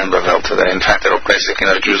 anywhere in Bavel today. In fact, there are basically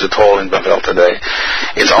no Jews at all in Bavel today.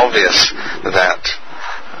 It's obvious that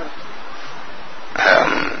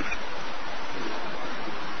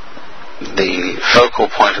the focal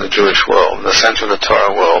point of the Jewish world, the center of the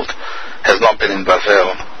Torah world, has not been in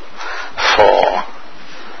Bavel for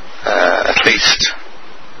at least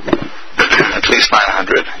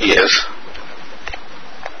 900 years.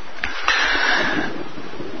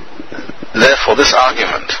 Therefore, this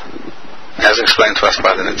argument, as explained to us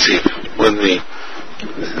by the Netziv, with the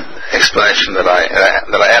explanation that I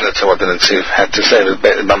added to what the Netziv had to say,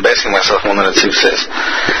 I'm basing myself on what the Netziv says,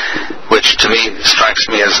 which to me strikes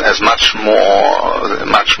me as much more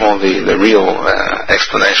the real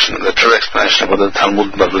explanation, the true explanation of what the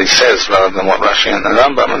Talmud Bavli says, rather than what Rashi and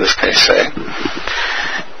Rambam in this case say.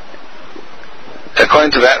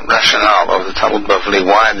 According to that rationale of the Talmud Bavli,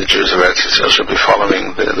 why the Jews of Eretz Yisrael should be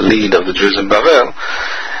following the lead of the Jews in Bavel,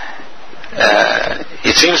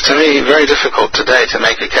 it seems to me very difficult today to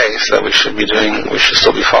make a case that we should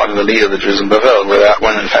still be following the lead of the Jews in Bavel,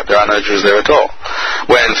 when in fact there are no Jews there at all.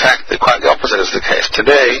 When in fact quite the opposite is the case.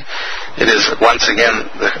 Today, it is once again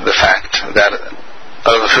the fact that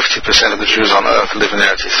over 50% of the Jews on earth live in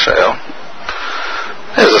Eretz Yisrael.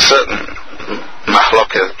 There's a certain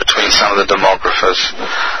mahloket between some of the demographers,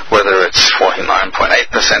 whether it's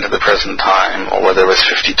 49.8% at the present time, or whether it's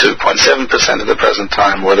 52.7% at the present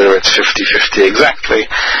time, whether it's 50-50 exactly.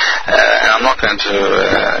 And I'm not going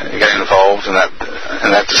to get involved in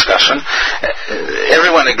that discussion.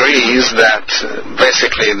 Everyone agrees that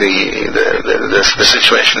basically the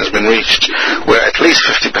situation has been reached where at least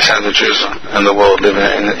 50% of the Jews in the world live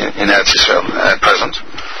in Eretz Yisrael at present.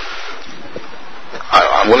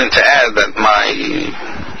 I'm willing to add that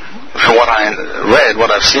from what I read, what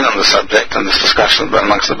I've seen on the subject and this discussion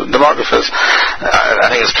amongst the demographers, I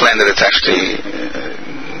think it's plain that it's actually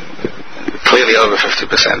clearly over 50%.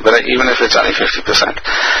 But even if it's only 50%,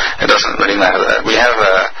 it doesn't really matter. We have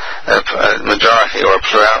a majority or a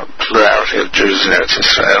plurality of Jews in Eretz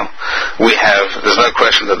Yisrael. There's no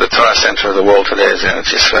question that the Torah center of the world today is in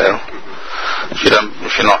Eretz Yisrael. If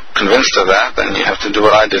you're not convinced of that, then you have to do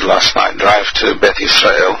what I did last night: drive to Bet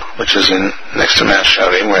Israel, which is next to Machon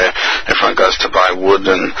Shilo, where everyone goes to buy wood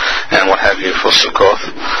and what have you for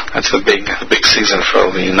Sukkoth. That's the big season for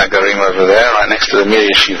all the Nagarim over there, right next to the Mir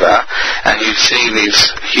Yeshiva, and you see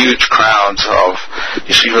these huge crowds of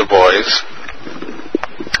yeshiva boys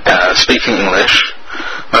speaking English.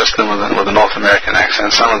 Most of them with a North American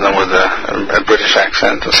accent, some of them with a British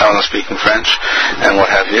accent, and some of them speaking French, and what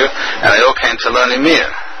have you. And they all came to learn in Mir.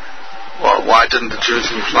 Well, why didn't the Jews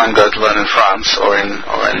in Jerusalem go to learn in France or in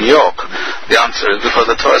New York? The answer is because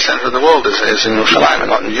the Torah center of the world is in Yerushalayim and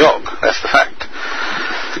not New York. That's the fact.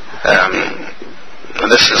 And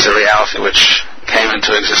this is a reality which came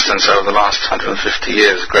into existence over the last 150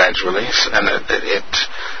 years gradually, and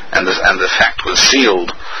the fact was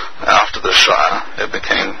sealed after the Shoah. It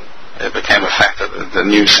became a fact that the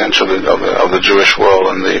new center of the Jewish world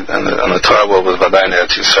and the Torah world was Vadai in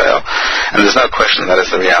Eretz Yisrael, and there's no question that is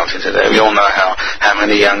the reality today. We all know how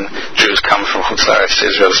many young Jews come from Chutz La'aretz to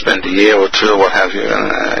Israel, spend a year or two or what have you,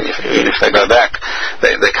 and even if they go back,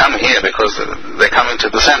 they come here because they come into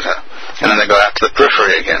the center, and then they go out to the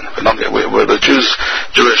periphery again. But not where the Jewish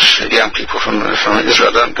young people from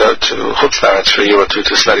Israel don't go to Chutz La'aretz for a year or two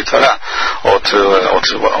to study Torah or to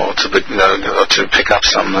pick up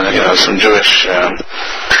some Jewish a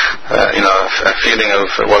feeling of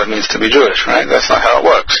what it means to be Jewish. Right? That's not how it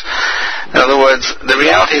works. In other words, the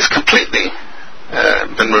reality is completely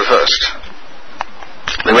been reversed.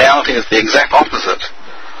 The reality is the exact opposite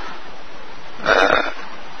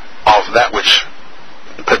of that which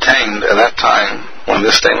pertained at that time when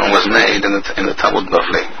this statement was made in the Talmud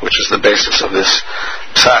Bavli, which is the basis of this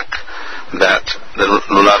psak, that the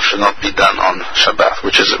Lulav should not be done on Shabbath,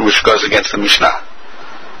 which goes against the Mishnah,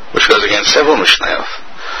 which goes against several Mishnayot.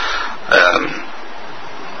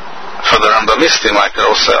 For the Rambamistim, I could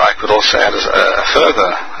also add a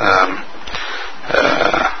further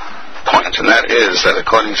point, and that is that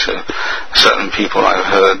according to certain people I've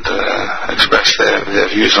heard express their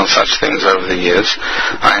views on such things over the years,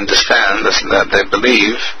 I understand that they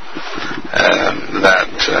believe that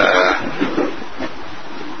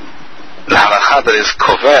the halakha that is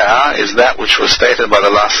kovea is that which was stated by the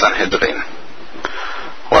last Sanhedrin.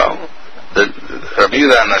 Well, Rabbi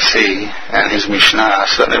Yehuda Nasi and his Mishnah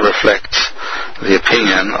certainly reflects the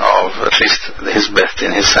opinion of at least his Beth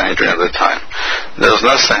in his Sanhedrin at the time. There was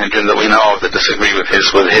no Sanhedrin that we know of that disagree with his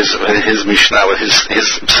Mishnah, with his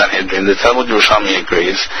Sanhedrin. The Talmud Yerushalmi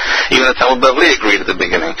agrees. Even the Talmud Bavli agreed at the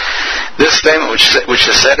beginning. This statement, which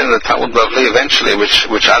is said in the Talmud Bavli eventually, which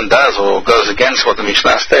undoes or goes against what the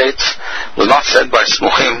Mishnah states, was not said by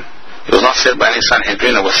Smuchim. It was not said by any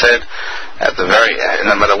Sanhedrin. It was said at the very,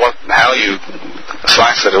 no matter how you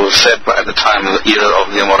slice it, it was said at the time either of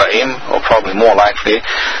the Amoraim, or probably more likely,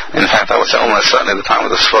 in fact I would say almost certainly at the time of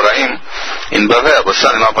the Sforaim in Bavel, but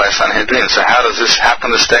certainly not by Sanhedrin. So how does this happen,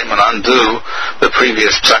 the statement, undo the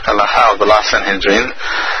previous Psak Halacha of the last Sanhedrin?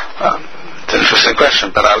 It's an interesting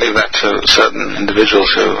question, but I'll leave that to certain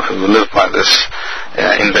individuals who live by this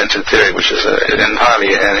invented theory, which is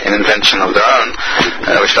entirely an invention of their own,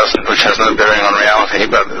 which has no bearing on reality.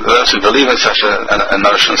 But those who believe in such a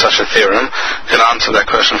notion, such a theorem, can answer that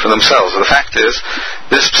question for themselves. The fact is,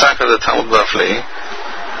 this psak of the Talmud Bavli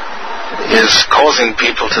is causing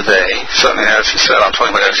people today, certainly in Eretz Yisrael, I'm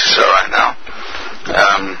talking about Eretz Yisrael right now,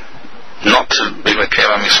 not to be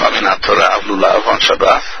mekeva misma min haTorah of Lulav on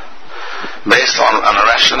Shabbath, based on a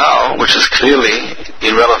rationale which is clearly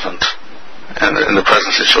irrelevant in the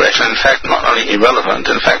present situation. In fact, not only irrelevant,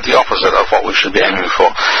 in fact the opposite of what we should be aiming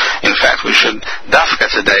for. In fact, we should dafka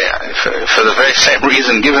today, for the very same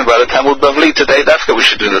reason given by the Talmud Bavli, today dafka we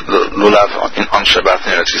should do the Lulav on Shabbat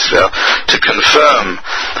in Eretz Yisrael, to confirm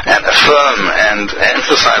and affirm and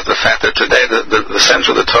emphasize the fact that today the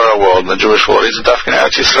center of the Torah world, the Jewish world, is dafka in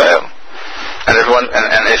Eretz Yisrael. And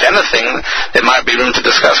if anything, there might be room to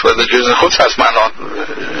discuss whether the Jews in Chutz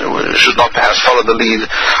should not perhaps follow the lead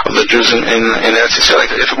of the Jews in Eretz Yisrael,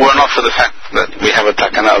 if it were not for the fact that we have a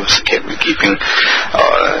takana of keeping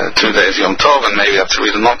 2 days Yom Tov, and maybe that's a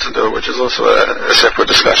reason not to do it, which is also a separate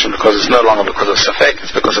discussion, because it's no longer because of Safek,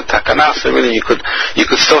 it's because of takana. So really you could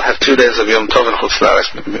still have 2 days of Yom Tov in Chutz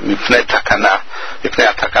La'aretz, mipnei takana,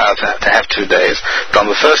 to have 2 days. But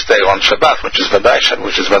on the first day, on Shabbat, which is Vadai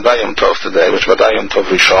Yom Tov today, which Vadai Yom Tov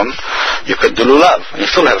Rishon, you could do Lulav, and you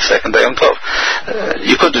still have a second day Yom Tov.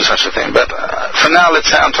 You could do such a thing, but for now, let's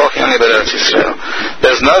say I'm talking only about Eretz Yisrael.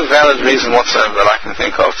 There's no valid reason whatsoever that I can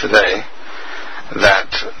think of today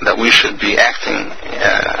that we should be acting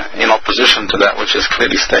in opposition to that which is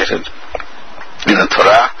clearly stated in the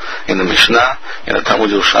Torah, in the Mishnah, in the Talmud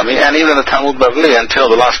Yerushalmi, and even the Talmud Bavli, until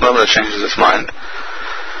the last moment it changes its mind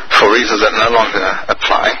for reasons that no longer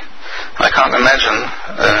apply. I can't imagine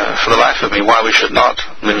for the life of me why we should not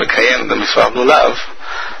mimikayim the mitzvah of Lulav,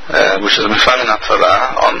 which is a mitzvah in the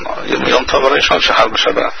Torah on Yom Tov Rishon Shachar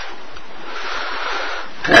b'Shabbat.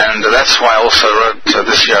 And that's why I also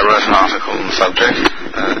this year I wrote an article on the subject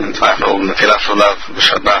entitled Netilat Lulav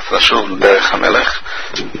b'Shabbat Lashuv Derech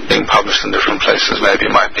HaMelech, being published in different places. Maybe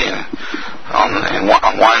it might be on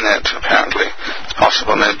Ynet, apparently. It's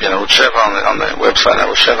possible, maybe in Arutz Sheva, on the website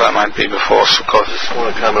Arutz Sheva, it might be before Sukkot. I just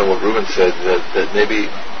want to comment on what Reuben said, that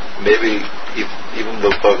maybe even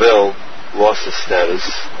though Bavel lost its status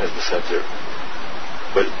as the center,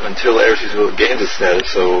 but until Eretz Yisrael gained its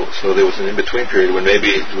status, so there was an in-between period when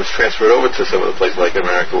maybe it was transferred over to some other place like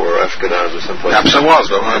America or Ashkenaz or someplace. Perhaps it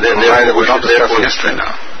was, but we're not discussing history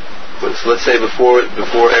now. But so let's say before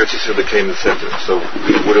Eretz Yisrael became the center, so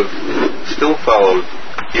we would have still followed,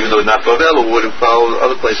 even though not Bavel, we would have followed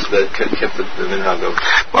other places that kept the minhag of.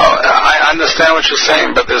 Well, I understand what you're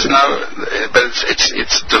saying, but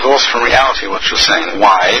it's divorced from reality. What you're saying,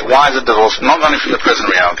 why is it divorced? Not only from the present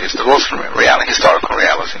reality, it's divorced from reality, historical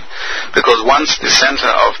reality. Because once the center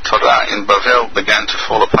of Torah in Bavel began to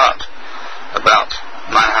fall apart, about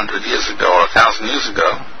 900 years ago or 1,000 years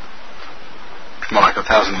ago. More like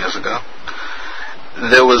 1,000 years ago,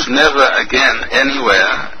 there was never again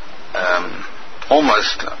anywhere,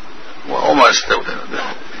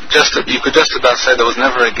 you could just about say there was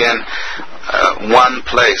never again one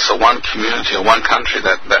place or one community or one country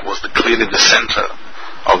that was clearly the center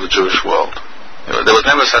of the Jewish world. There was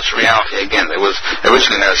never such reality again. It was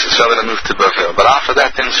originally in Eretz Yisrael, then it moved to Bavel. But after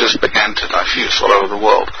that, things just began to diffuse all over the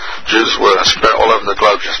world. Jews were spread all over the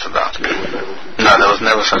globe just about. No, there was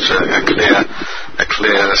never such a clear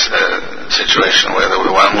situation where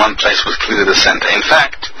one place was clearly the center. In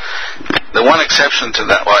fact, the one exception to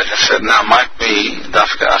that, what I just said now, might be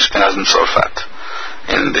Dafka Ashkenaz and Tzofat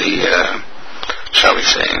in the, shall we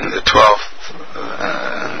say, in the 12th,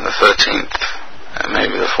 the 13th,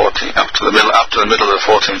 maybe the 14th, up to the middle of the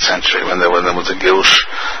 14th century, when there was a Gilsh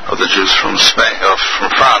of the Jews from Spain or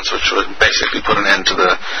from France, which would basically put an end to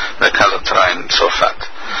the Kazat Torah in Tzofat.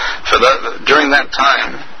 During that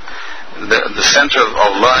time, the center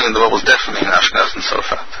of learning in the world was definitely in Ashkenaz and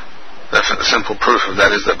Tzofat. The simple proof of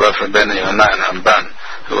that is that both Rabbeinu Yonah and Ramban,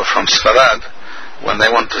 who were from Sfarad, when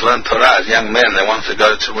they wanted to learn Torah as young men, they wanted to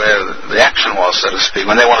go to where the action was, so to speak.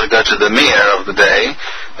 When they wanted to go to the mir of the day,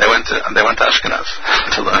 they went to Ashkenaz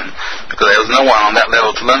to learn, because there was no one on that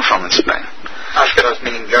level to learn from in Spain. Ashkenaz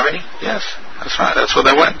meaning Germany? Yes, that's right. That's where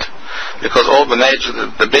they went, because all the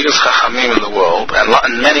biggest chachamim in the world, and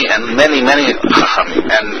many chachamim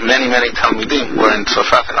and many talmidim were in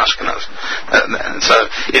Tzofat and Ashkenaz. And so,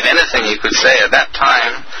 if anything, you could say at that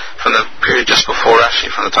time, from the period just before Rashi,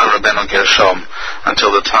 from the time of Rabbeinu Gershom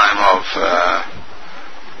until the time of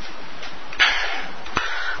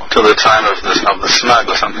the Smug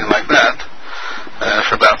or something like that,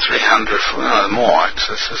 for about 300 more,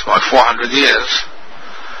 it's like 400 years.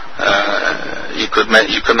 You could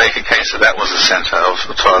make a case that was the center of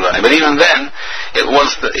Torah learning. But even then, it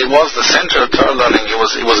was the center of Torah learning. It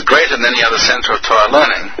was greater than any other center of Torah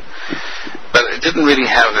learning. But it didn't really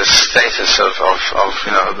have this status of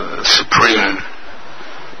the supreme,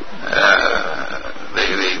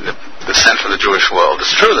 the center of the Jewish world.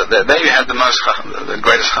 It's true that there you had the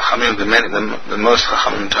greatest chachamim, the most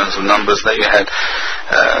chachamim in terms of numbers. There you had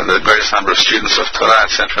the greatest number of students of Torah,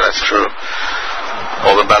 etc. That's true.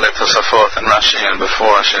 All the Balei Tosafot and Rashi and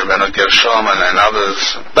before Rashi, Rabbeinu Gershom and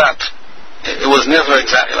others. But it was never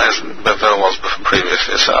exactly as Bavel was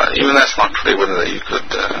previously. So even that's not clear whether you could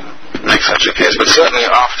make such a case. But certainly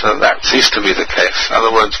after that ceased to be the case. In other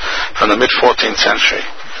words, from the mid-14th century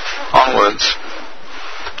onwards,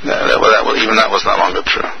 even that was no longer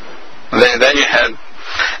true. And then you had,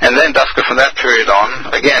 and then Dafka from that period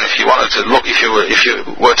on, again, if you wanted to look, if you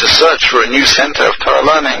were to search for a new center of Torah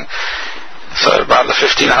learning, so about the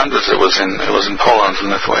 1500s it was in Poland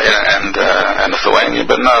and Lithuania,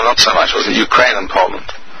 but no, not so much. It was in Ukraine and Poland.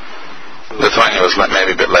 Lithuania was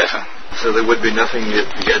maybe a bit later. So there would be nothing yet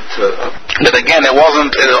But again, it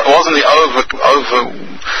wasn't the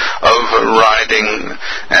overriding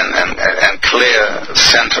and clear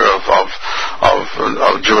center of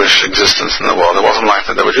Jewish existence in the world. It wasn't like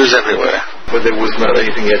that. There were Jews everywhere. But there was not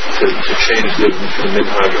anything yet to change the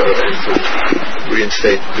minhag and to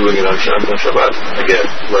reinstate doing it on Shabbat again,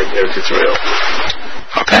 like Eretz Yisrael.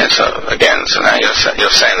 Okay, so now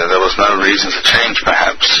you're saying that there was no reason to change,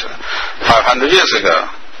 perhaps 500 years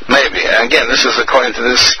ago. Maybe. And again, this is according to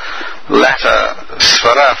this latter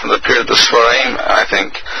svara from the period of the Sforaim, I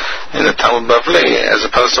think, in the Talmud Bavli, as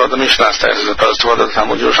opposed to what the Mishnah states, as opposed to what the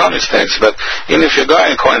Talmud Yerushalmi states. But even if you're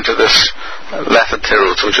going according to this latter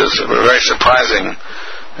tirut, which is a very surprising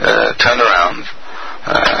turnaround,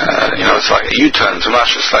 it's like a U-turn. It's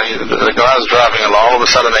like the guy's driving along, all of a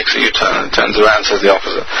sudden makes a U-turn and turns around and says the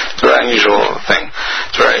opposite. It's a very unusual thing.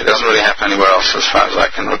 It doesn't really happen anywhere else as far as I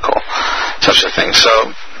can recall, such a thing.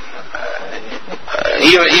 So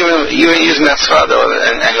even using that svara,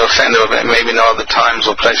 and you're saying there were maybe no other times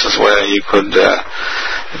or places where you could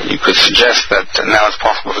suggest that now it's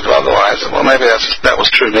possible to do otherwise. Well, maybe that was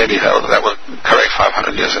true. Maybe that was correct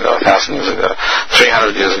 500 years ago, 1,000 years ago,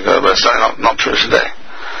 300 years ago, but it's certainly not true today.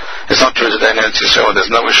 It's not true today in Eretz Yisrael. There's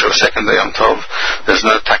no issue of second day Yom Tov. There's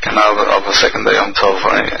no takana of a second day Yom Tov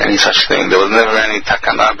or any such thing. There was never any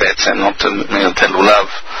takana be'etzem not to Lulav.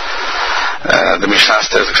 The Mishnah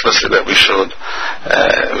says explicitly that we should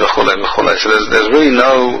v'chulei v'chulei. So there's really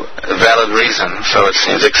no valid reason, so it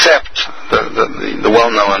seems, except the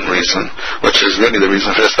well-known reason, which is really the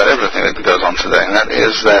reason for just about everything that goes on today, and that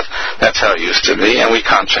is that that's how it used to be, and we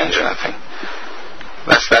can't change anything.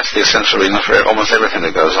 That's the essential reason for almost everything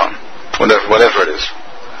that goes on, whatever it is.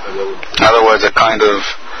 In other words, a kind of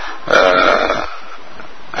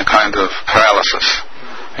paralysis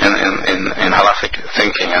in halachic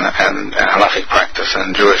thinking and halachic practice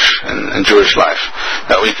and Jewish life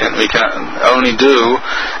that we can only do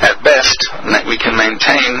at best. We can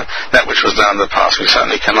maintain that which was done in the past. We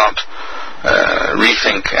certainly cannot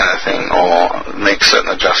rethink anything or make certain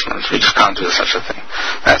adjustments. We just can't do such a thing.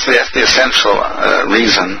 That's the essential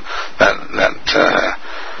reason that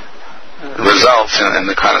results in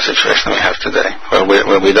the kind of situation we have today, where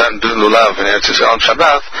we don't do Lulav in Eretz Yisrael on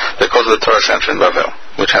Shabbath because of the Torah Center in Bavel,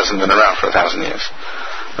 which hasn't been around for 1,000 years.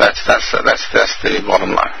 That's the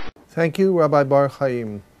bottom line. Thank you, Rabbi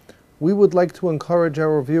Bar-Hayim. We would like to encourage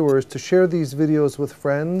our viewers to share these videos with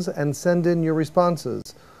friends and send in your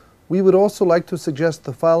responses. We would also like to suggest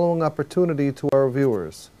the following opportunity to our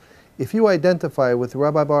viewers. If you identify with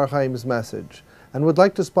Rabbi Bar-Hayim's message and would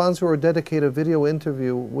like to sponsor or dedicate a video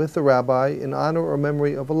interview with the rabbi in honor or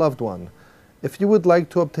memory of a loved one, if you would like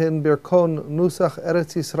to obtain Birkon Nusach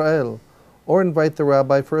Eretz Yisrael or invite the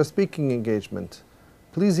rabbi for a speaking engagement,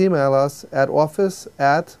 please email us at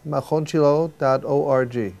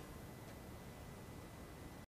office@machonshilo.org.